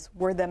us this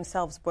were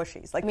themselves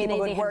Bushies, like people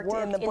who had worked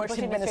in the Bush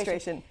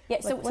administration. Yeah,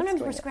 like, so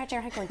sometimes we're scratching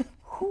our head going,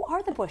 who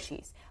are the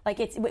Bushies? Like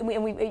it's,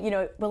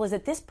 well, is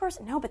it this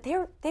person? No, but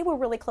they were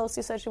really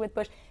closely associated with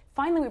Bush.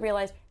 Finally, we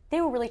realized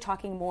they were really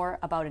talking more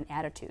about an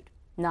attitude,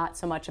 not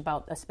so much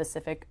about a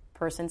specific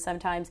person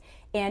sometimes.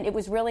 And it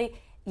was really,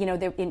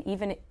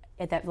 even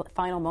at that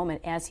final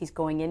moment, as he's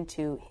going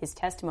into his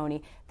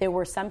testimony, there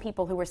were some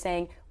people who were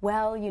saying,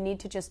 well, you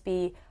need to just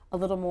be a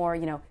little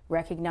more,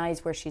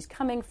 recognize where she's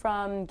coming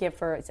from, give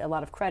her a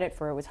lot of credit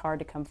for it was hard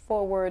to come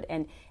forward,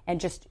 and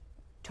just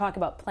talk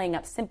about playing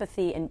up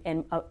sympathy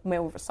and a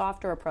more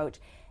softer approach.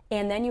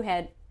 And then you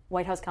had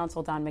White House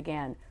counsel Don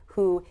McGahn,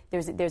 who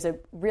there's a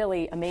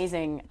really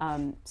amazing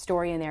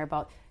story in there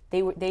about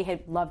they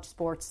had loved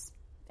sports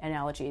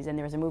analogies, and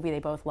there was a movie they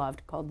both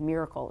loved called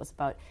Miracle. It was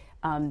about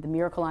the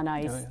Miracle on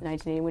Ice,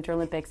 1980 Winter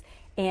Olympics.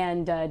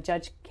 And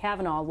Judge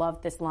Kavanaugh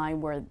loved this line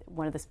where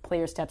one of the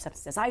players steps up and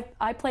says,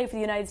 I play for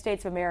the United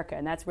States of America.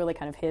 And that's really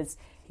kind of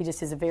he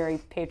just is a very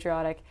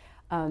patriotic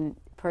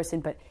person.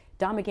 But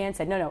Don McGahn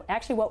said, no,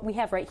 actually what we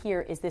have right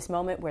here is this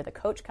moment where the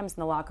coach comes in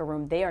the locker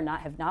room. They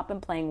have not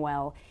been playing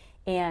well,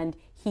 and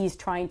he's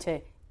trying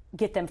to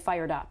get them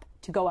fired up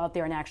to go out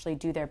there and actually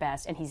do their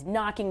best. And he's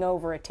knocking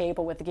over a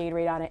table with the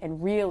Gatorade on it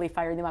and really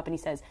firing them up. And he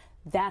says,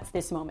 that's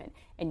this moment.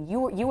 And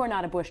you are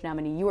not a Bush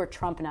nominee. You are a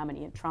Trump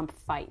nominee, and Trump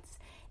fights.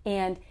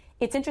 And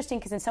it's interesting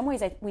because in some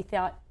ways we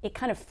thought it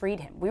kind of freed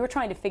him. We were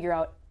trying to figure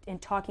out, in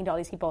talking to all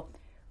these people,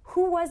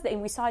 who was they?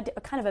 And we saw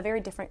kind of a very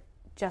different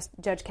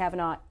Judge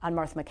Kavanaugh on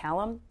Martha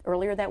McCallum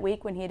earlier that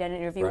week when he had an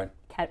interview,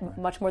 had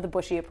much more the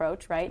Bushy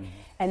approach, right?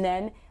 And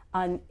then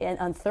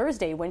on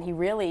Thursday when he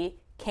really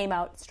came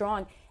out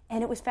strong.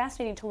 And it was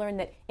fascinating to learn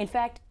that, in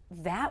fact,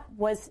 that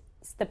was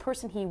the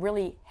person he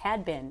really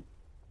had been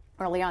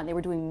early on. They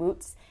were doing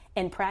moots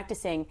and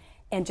practicing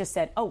and just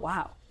said, oh,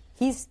 wow.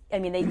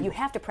 You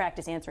have to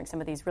practice answering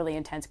some of these really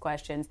intense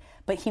questions,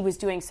 but he was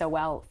doing so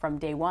well from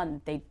day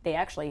one. They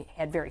actually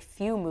had very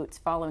few moots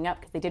following up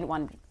because they didn't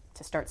want him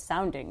to start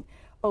sounding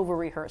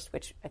over-rehearsed,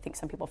 which I think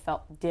some people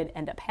felt did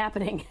end up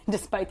happening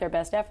despite their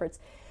best efforts.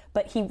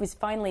 But he was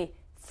finally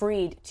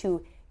freed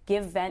to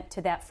give vent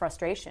to that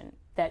frustration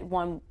that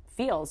one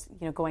feels,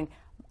 going,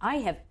 I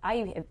have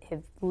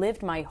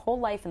lived my whole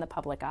life in the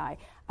public eye.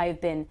 I have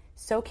been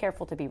so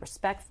careful to be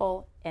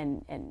respectful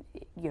and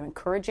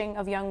encouraging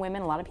of young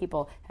women. A lot of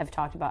people have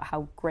talked about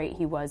how great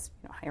he was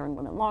hiring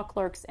women law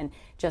clerks, and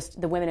just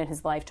the women in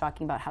his life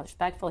talking about how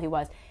respectful he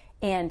was.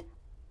 And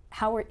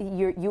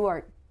you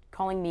are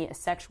calling me a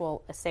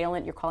sexual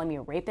assailant, you're calling me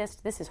a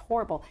rapist. This is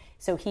horrible.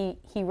 So he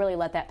really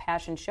let that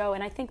passion show,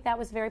 and I think that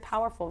was very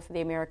powerful for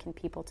the American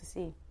people to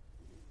see.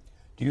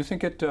 Do you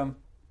think it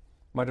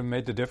might have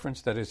made the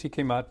difference? That is, he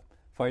came out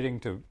fighting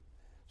to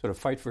sort of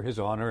fight for his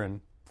honor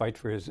and fight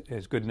for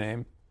his good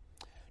name.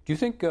 Do you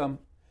think,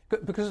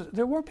 because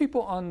there were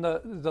people on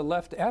the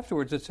left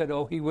afterwards that said,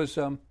 oh, he was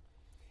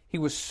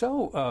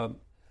so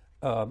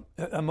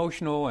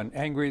emotional and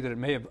angry that it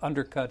may have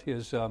undercut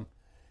his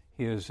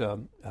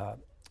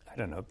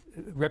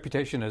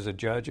reputation as a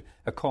judge,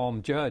 a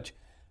calm judge.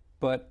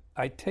 But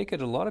I take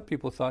it a lot of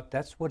people thought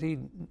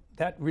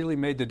that really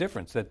made the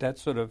difference, that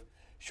sort of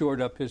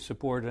shored up his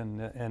support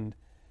and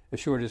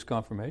assured his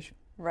confirmation.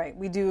 Right.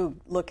 We do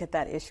look at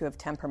that issue of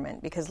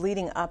temperament because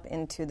leading up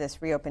into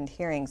this reopened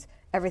hearings,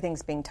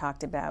 everything's being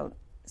talked about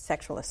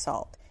sexual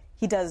assault.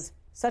 He does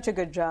such a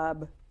good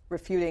job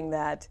refuting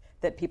that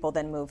people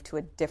then move to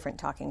a different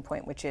talking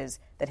point, which is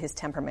that his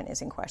temperament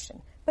is in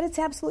question. But it's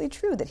absolutely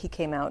true that he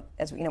came out,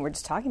 as we're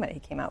just talking about it, he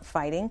came out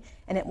fighting,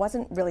 and it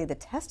wasn't really the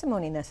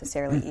testimony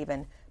necessarily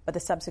even, but the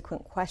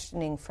subsequent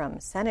questioning from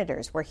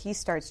senators where he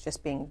starts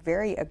just being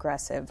very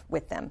aggressive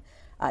with them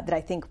that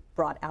I think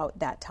brought out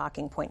that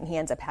talking point, and he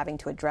ends up having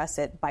to address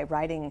it by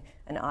writing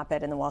an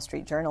op-ed in the Wall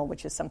Street Journal,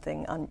 which is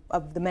something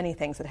of the many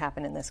things that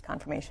happened in this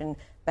confirmation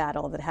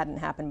battle that hadn't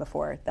happened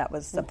before. That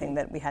was something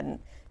that we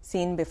hadn't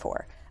seen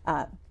before.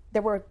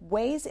 There were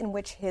ways in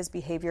which his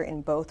behavior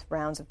in both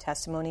rounds of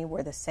testimony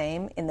were the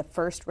same. In the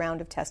first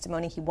round of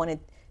testimony, he wanted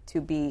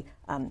to be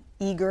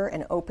eager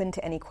and open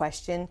to any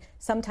question.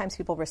 Sometimes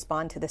people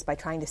respond to this by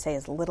trying to say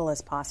as little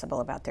as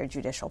possible about their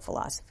judicial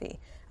philosophy.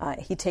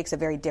 He takes a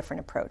very different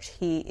approach.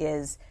 He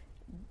is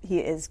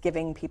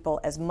giving people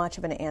as much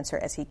of an answer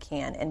as he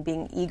can and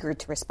being eager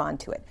to respond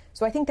to it.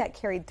 So I think that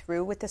carried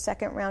through with the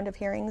second round of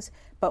hearings.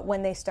 But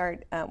when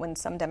when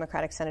some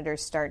Democratic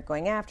senators start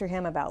going after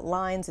him about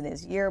lines in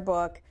his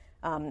yearbook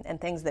and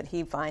things that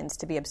he finds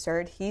to be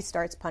absurd, he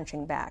starts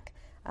punching back.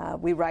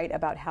 We write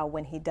about how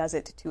when he does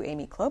it to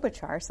Amy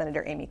Klobuchar,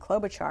 Senator Amy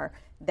Klobuchar,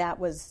 that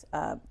was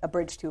a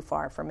bridge too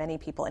far for many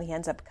people, and he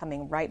ends up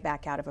coming right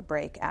back out of a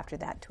break after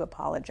that to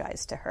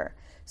apologize to her.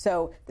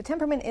 So the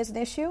temperament is an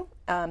issue.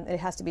 It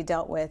has to be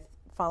dealt with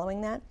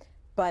following that,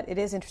 but it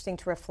is interesting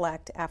to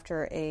reflect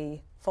after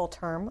a full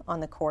term on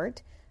the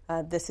court.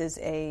 This is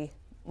a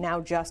now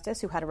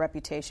justice who had a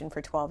reputation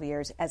for 12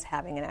 years as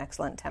having an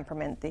excellent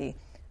temperament. The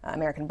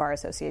American Bar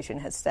Association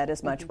has said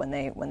as much when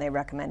they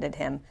recommended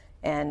him.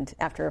 And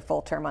after a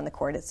full term on the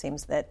court, it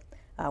seems that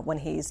when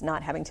he's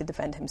not having to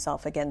defend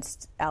himself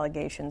against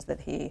allegations that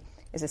he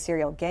is a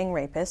serial gang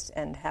rapist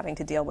and having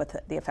to deal with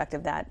the effect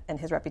of that and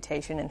his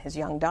reputation and his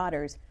young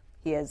daughters,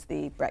 he is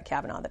the Brett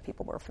Kavanaugh that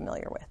people were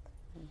familiar with.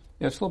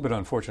 Yeah, it's a little bit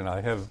unfortunate.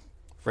 I have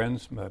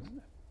friends, my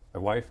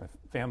wife, my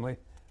family.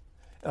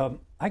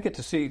 I get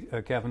to see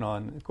Kavanaugh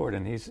in court,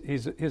 and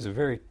he's a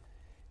very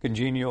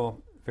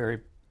congenial,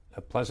 very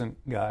pleasant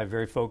guy,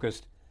 very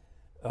focused,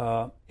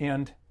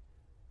 and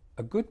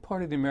a good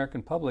part of the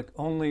American public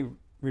only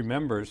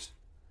remembers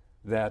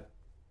that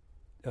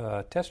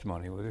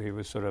testimony. He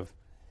was sort of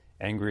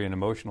angry and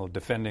emotional,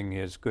 defending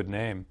his good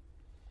name,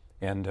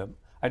 and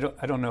I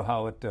don't know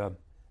how it.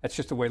 That's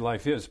just the way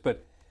life is.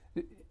 But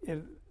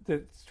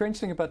the strange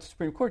thing about the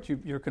Supreme Court,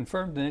 you're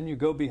confirmed, and then you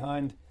go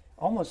behind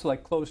almost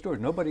like closed doors.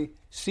 Nobody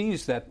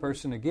sees that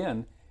person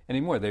again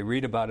anymore. They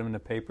read about him in the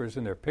papers,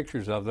 and there are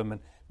pictures of them,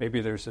 and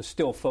maybe there's a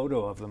still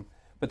photo of them,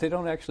 but they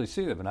don't actually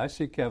see them. And I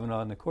see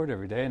Kavanaugh in the court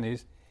every day, and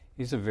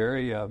he's a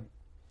very,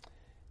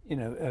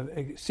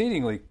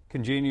 exceedingly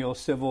congenial,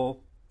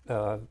 civil,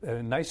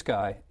 nice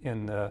guy,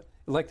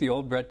 like the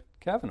old Brett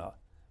Kavanaugh.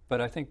 But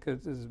I think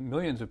there's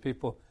millions of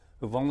people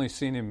who've only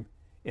seen him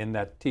in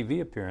that TV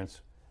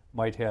appearance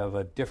might have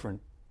a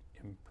different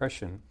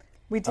impression.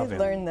 We did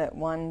learn that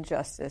one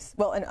justice,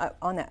 and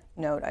on that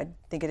note, I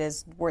think it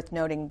is worth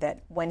noting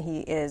that when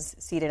he is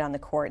seated on the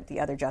court, the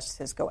other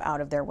justices go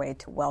out of their way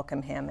to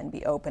welcome him and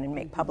be open and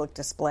make public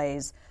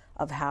displays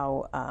of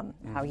how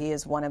he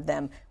is one of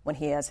them. When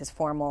he has his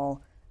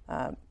formal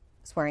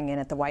swearing in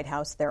at the White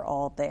House. They're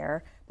all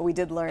there. But we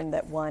did learn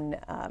that one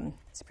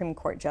Supreme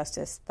Court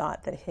justice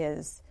thought that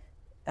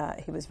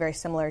he was very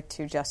similar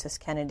to Justice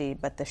Kennedy,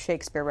 but the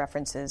Shakespeare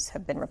references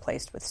have been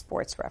replaced with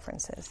sports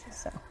references.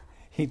 So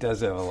he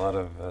does have a lot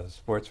of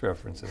sports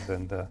references,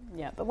 and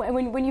yeah. But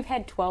when you've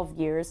had 12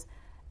 years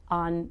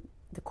on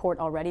the court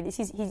already,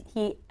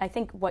 I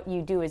think what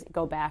you do is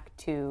go back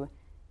to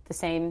the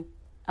same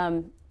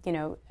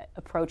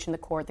approach in the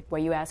court, the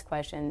way you ask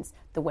questions,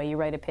 the way you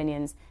write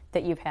opinions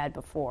that you've had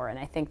before, and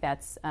I think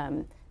that's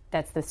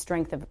the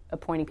strength of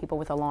appointing people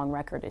with a long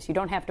record. Is you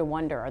don't have to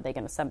wonder, are they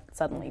going to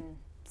suddenly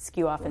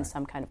skew off in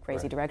some kind of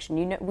crazy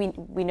direction.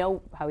 We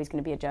know how he's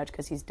going to be a judge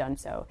because he's done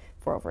so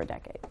for over a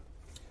decade.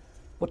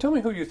 Well, tell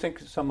me who you think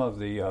some of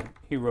the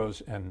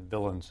heroes and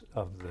villains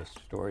of this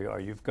story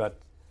are. You've got,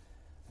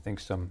 I think,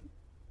 some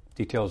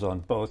details on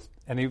both.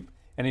 Any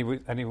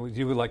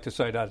you would like to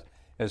cite out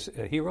as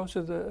heroes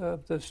of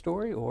the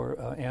story,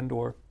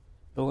 or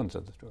villains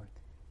of the story?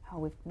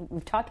 Oh,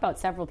 we've talked about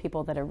several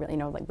people that are really,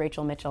 like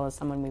Rachel Mitchell is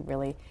someone we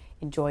really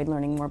enjoyed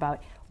learning more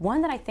about.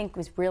 One that I think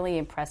was really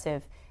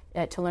impressive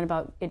to learn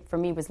about it for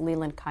me was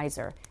Leland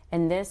Kaiser.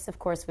 And this, of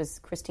course, was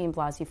Christine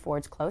Blasey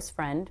Ford's close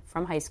friend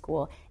from high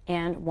school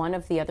and one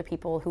of the other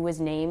people who was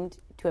named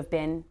to have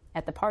been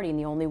at the party and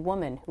the only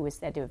woman who was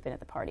said to have been at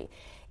the party.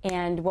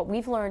 And what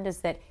we've learned is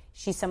that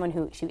she's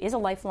someone she is a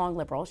lifelong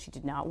liberal. She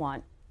did not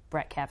want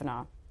Brett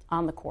Kavanaugh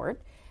on the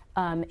court.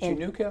 She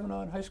knew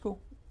Kavanaugh in high school?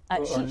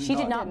 She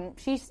did not.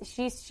 She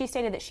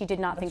stated that she did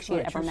not think she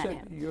had ever met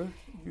him.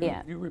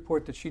 You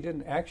report that she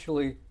didn't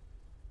actually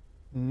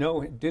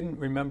didn't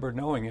remember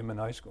knowing him in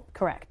high school.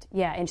 Correct.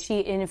 Yeah, and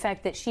in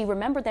fact, that she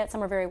remembered that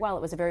summer very well.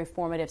 It was a very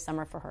formative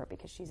summer for her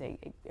because she's a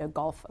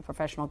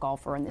professional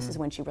golfer, and this is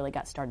when she really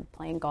got started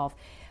playing golf.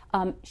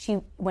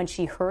 When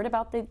she heard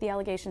about the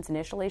allegations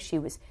initially, she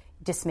was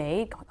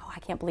dismayed, going, "Oh, I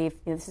can't believe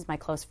this is my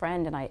close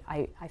friend, and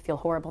I feel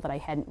horrible that I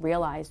hadn't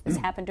realized this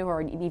happened to her,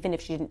 and even if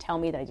she didn't tell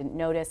me that I didn't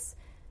notice."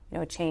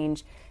 A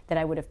change that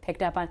I would have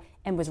picked up on,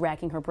 and was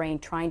racking her brain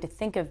trying to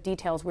think of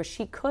details where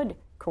she could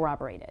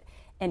corroborate it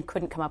and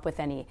couldn't come up with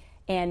any.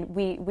 And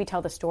we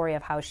tell the story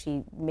of how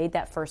she made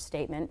that first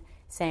statement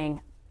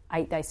saying,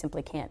 I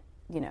simply can't,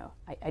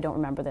 I don't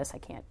remember this, I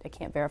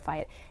can't verify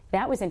it.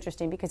 That was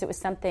interesting because it was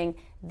something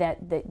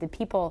that the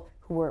people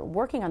who were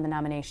working on the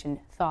nomination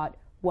thought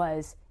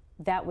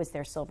that was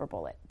their silver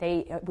bullet.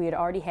 We had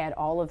already had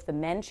all of the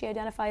men she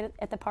identified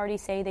at the party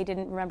say they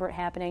didn't remember it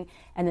happening,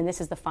 and then this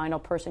is the final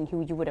person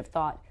who you would have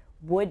thought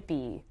would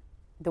be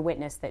the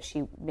witness that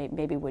she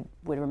maybe would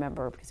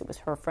remember because it was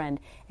her friend,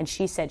 and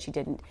she said she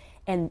didn't.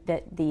 And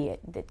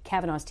that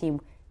Kavanaugh's team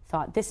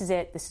thought, this is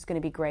it, this is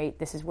going to be great,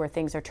 this is where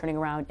things are turning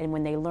around. And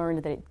when they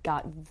learned that it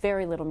got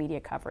very little media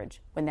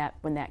coverage when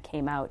that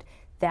came out,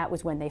 that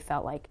was when they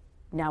felt like,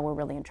 now we're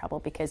really in trouble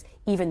because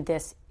even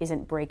this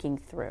isn't breaking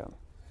through.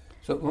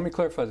 So let me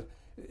clarify.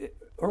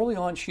 Early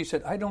on, she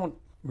said, I don't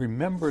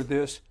remember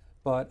this,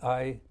 but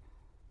I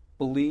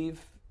believe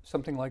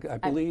something like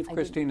that. I believe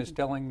Christine is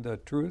telling the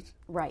truth.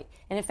 Right.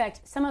 And in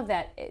fact, some of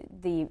that,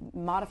 the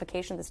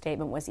modification of the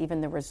statement was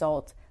even the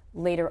result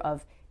later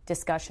of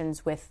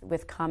discussions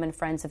with common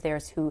friends of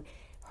theirs who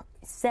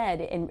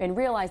said and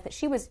realized that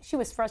she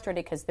was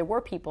frustrated because there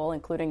were people,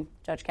 including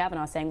Judge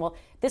Kavanaugh, saying, well,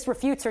 this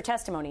refutes her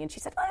testimony. And she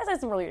said, well, this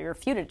doesn't really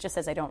refute it. It just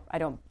says I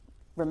don't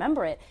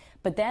remember it.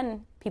 But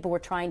then people were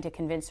trying to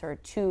convince her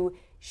to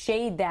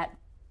shade that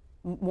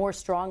more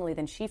strongly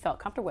than she felt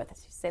comfortable with.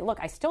 She said, look,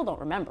 I still don't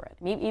remember it.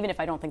 Even if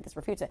I don't think this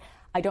refutes it,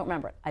 I don't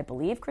remember it. I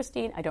believe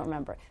Christine, I don't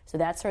remember it. So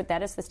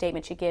that is the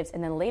statement she gives.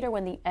 And then later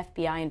when the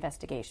FBI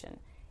investigation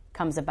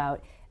comes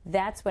about,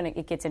 that's when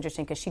it gets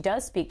interesting because she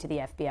does speak to the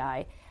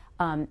FBI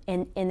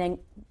and then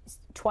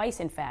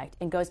twice, in fact,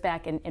 and goes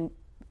back and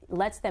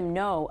lets them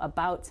know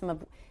about some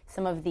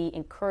of the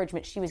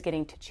encouragement she was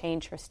getting to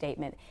change her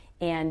statement.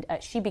 And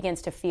she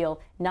begins to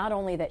feel not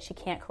only that she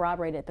can't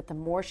corroborate it, but the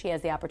more she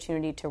has the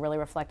opportunity to really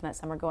reflect on that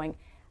summer going,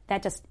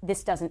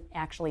 this doesn't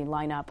actually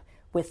line up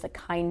with the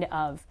kind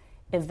of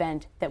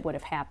event that would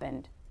have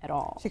happened at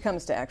all. She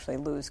comes to actually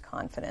lose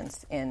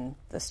confidence in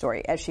the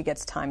story as she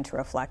gets time to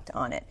reflect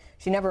on it.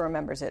 She never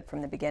remembers it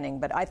from the beginning,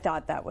 but I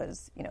thought that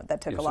was,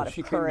 that took a lot of courage.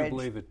 She couldn't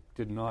believe it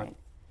did not.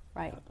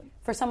 Right.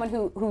 For someone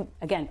who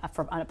again,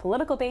 on a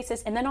political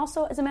basis, and then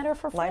also as a matter of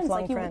her friends,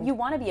 lifelong friend. You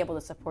want to be able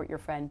to support your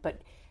friend,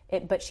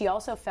 but she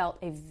also felt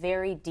a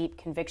very deep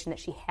conviction that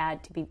she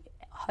had to be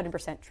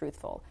 100%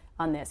 truthful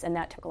on this, and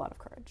that took a lot of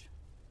courage.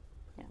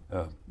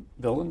 Yeah.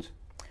 Villains?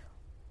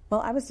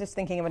 Well, I was just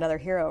thinking of another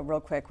hero real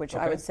quick, which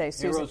I would say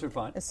Heroes are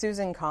fine.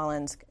 Susan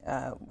Collins,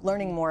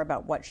 learning more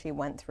about what she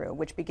went through,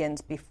 which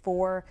begins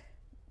before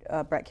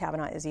Brett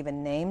Kavanaugh is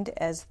even named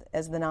as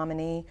the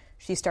nominee.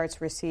 She starts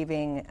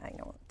receiving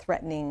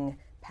threatening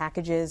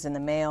packages in the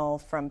mail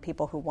from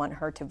people who want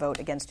her to vote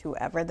against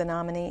whoever the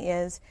nominee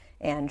is,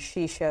 and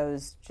she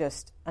shows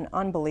just an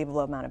unbelievable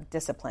amount of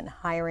discipline,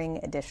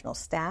 hiring additional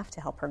staff to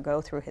help her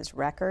go through his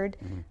record.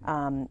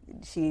 Mm-hmm.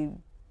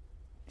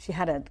 She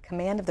had a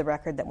command of the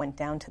record that went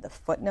down to the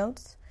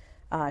footnotes.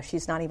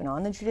 She's not even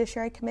on the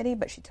Judiciary Committee,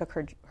 but she took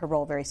her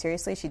role very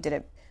seriously. She did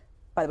it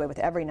by the way, with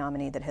every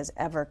nominee that has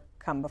ever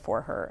come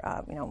before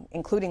her,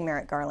 including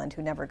Merrick Garland,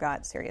 who never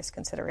got serious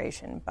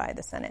consideration by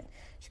the Senate.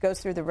 She goes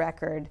through the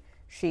record.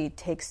 She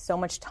takes so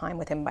much time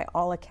with him. By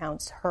all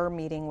accounts, her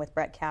meeting with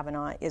Brett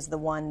Kavanaugh is the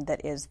one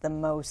that is the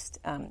most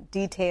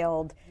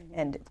detailed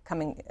and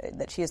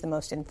that she is the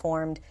most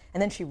informed.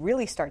 And then she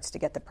really starts to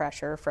get the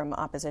pressure from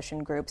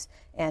opposition groups,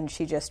 and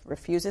she just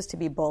refuses to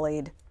be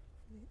bullied,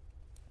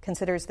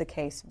 considers the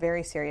case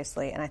very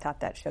seriously, and I thought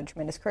that showed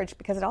tremendous courage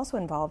because it also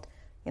involved,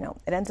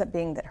 it ends up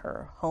being that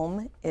her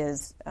home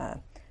is a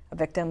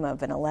victim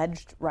of an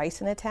alleged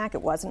ricin attack.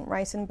 It wasn't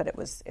ricin, but it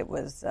was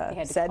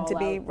said to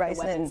be ricin.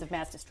 Weapons of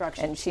mass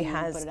destruction. And she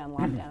has put it on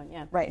lockdown.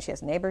 Yeah, right. She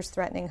has neighbors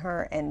threatening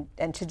her, and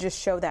to just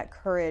show that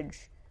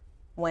courage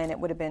when it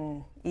would have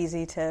been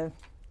easy to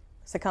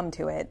succumb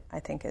to it,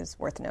 I think is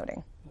worth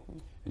noting.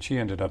 And she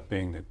ended up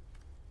being the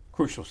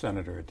crucial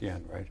senator at the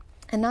end, right?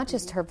 And not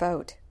just her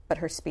vote, but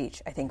her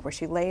speech, I think, where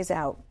she lays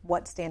out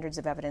what standards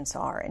of evidence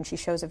are, and she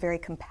shows a very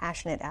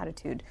compassionate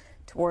attitude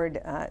toward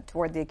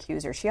the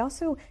accuser. She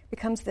also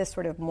becomes this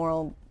sort of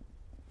moral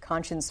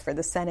conscience for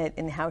the Senate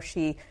in how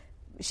she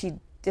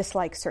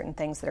dislikes certain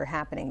things that are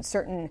happening,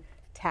 certain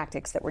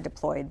tactics that were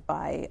deployed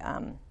by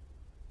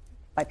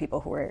people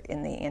who were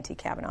in the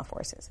anti-Kavanaugh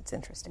forces. It's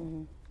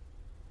interesting.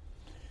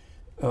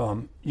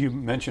 You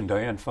mentioned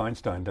Dianne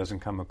Feinstein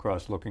doesn't come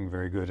across looking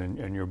very good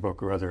in your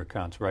book or other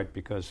accounts, right?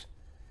 Because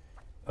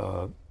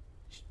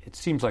it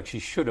seems like she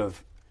should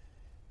have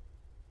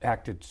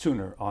acted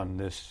sooner on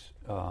this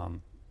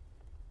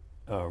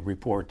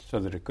report so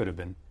that it could have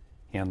been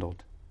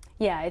handled.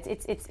 Yeah,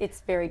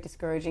 it's very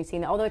discouraging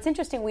seeing that. Although it's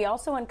interesting, we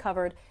also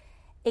uncovered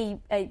a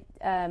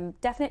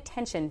definite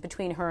tension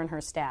between her and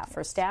her staff.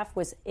 Her staff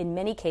was, in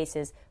many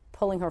cases,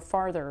 pulling her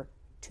farther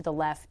to the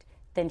left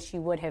than she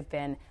would have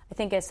been. I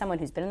think as someone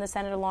who's been in the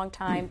Senate a long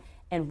time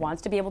and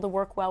wants to be able to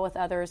work well with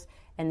others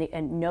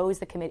and knows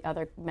the committee,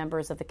 other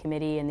members of the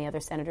committee and the other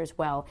senators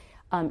well,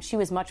 she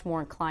was much more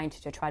inclined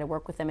to try to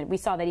work with them. And we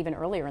saw that even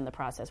earlier in the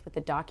process with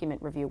the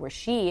document review, where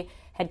she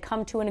had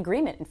come to an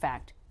agreement, in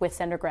fact, with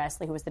Senator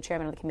Grassley, who was the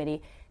chairman of the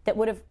committee, that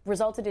would have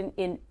resulted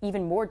in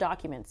even more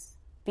documents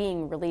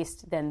being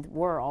released than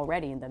were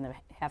already, than the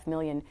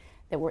 500,000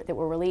 that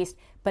were released.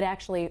 But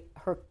actually,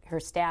 her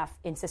staff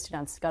insisted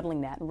on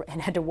scuttling that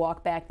and had to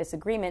walk back this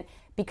agreement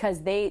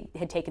because they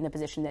had taken the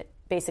position that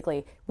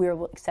basically we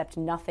will accept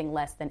nothing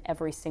less than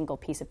every single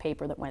piece of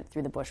paper that went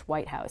through the Bush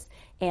White House.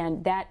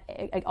 And that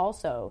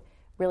also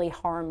really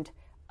harmed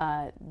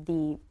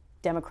the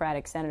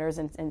Democratic senators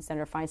and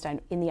Senator Feinstein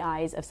in the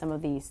eyes of some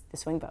of the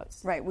swing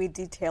votes. Right. We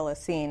detail a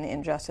scene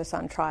in Justice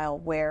on Trial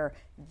where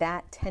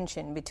that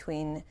tension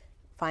between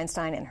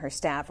Feinstein and her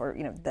staff, or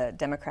the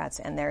Democrats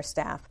and their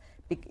staff,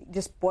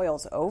 just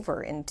boils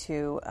over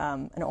into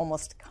an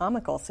almost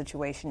comical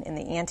situation in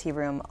the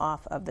anteroom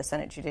off of the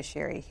Senate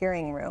Judiciary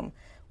hearing room,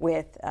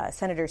 with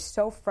senators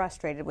so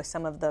frustrated with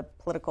some of the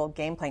political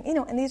game playing.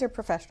 And these are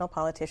professional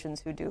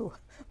politicians who do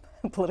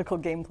political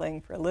game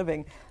playing for a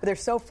living, but they're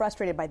so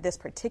frustrated by this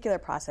particular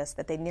process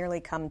that they nearly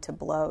come to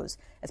blows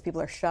as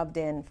people are shoved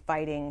in,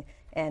 fighting,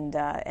 and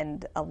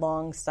a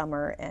long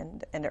summer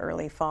and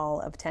early fall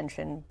of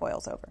tension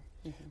boils over.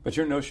 Mm-hmm. But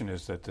your notion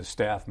is that the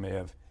staff may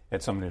have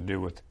had something to do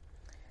with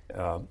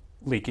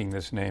leaking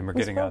this name or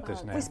getting out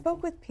this name. We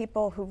spoke with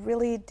people who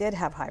really did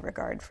have high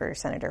regard for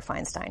Senator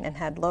Feinstein and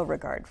had low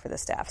regard for the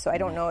staff. So I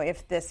don't know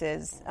if this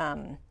is,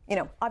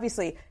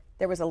 obviously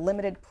there was a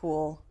limited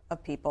pool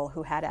of people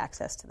who had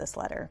access to this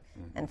letter,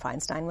 and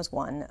Feinstein was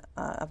one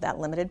of that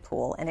limited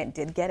pool, and it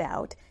did get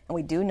out. And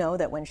we do know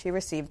that when she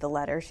received the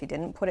letter, she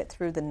didn't put it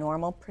through the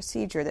normal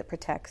procedure that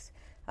protects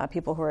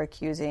people who are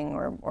accusing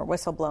or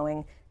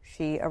whistleblowing.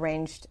 She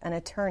arranged an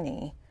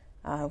attorney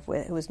who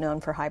was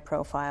known for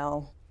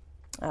high-profile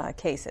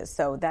cases.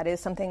 So that is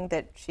something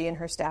that she and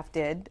her staff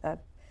did,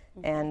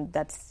 and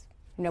that's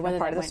whether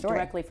part that of the story. Went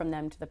directly from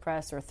them to the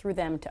press or through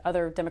them to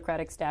other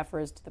Democratic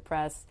staffers to the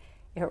press.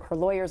 Her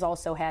lawyers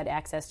also had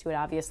access to it,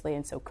 obviously,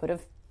 and so could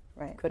have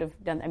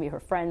done. I mean, her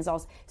friends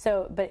also.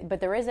 So,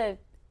 but there is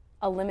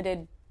a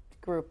limited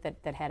group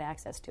that had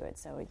access to it.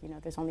 So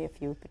there's only a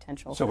few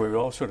potential. So we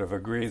all sort of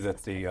agree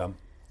that the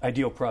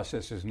ideal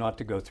process is not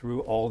to go through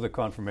all the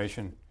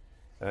confirmation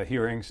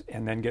hearings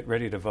and then get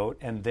ready to vote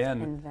and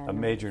then a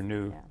major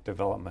new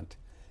development.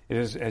 It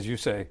is, as you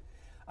say,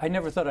 I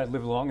never thought I'd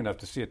live long enough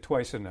to see it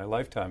twice in a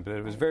lifetime, but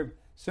it was very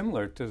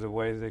similar to the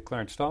way the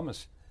Clarence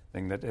Thomas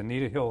thing, that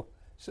Anita Hill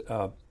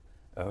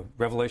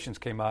revelations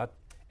came out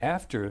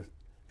after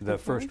the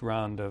first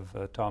round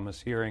of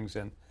Thomas hearings,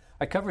 and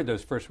I covered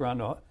those first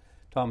round of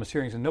Thomas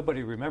hearings, and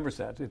nobody remembers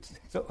that.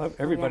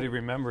 Everybody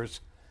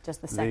remembers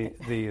just the second.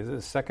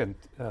 The second.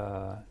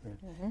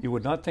 You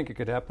would not think it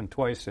could happen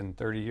twice in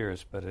 30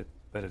 years, but it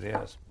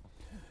has.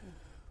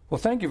 Well,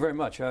 thank you very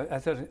much. I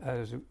thought it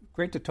was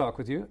great to talk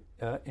with you.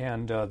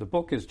 And the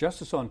book is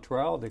Justice on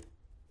Trial: The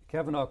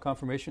Kavanaugh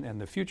Confirmation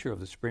and the Future of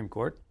the Supreme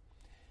Court.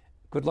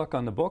 Good luck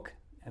on the book,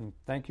 and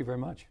thank you very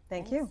much.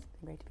 Thank you.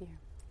 Great to be here.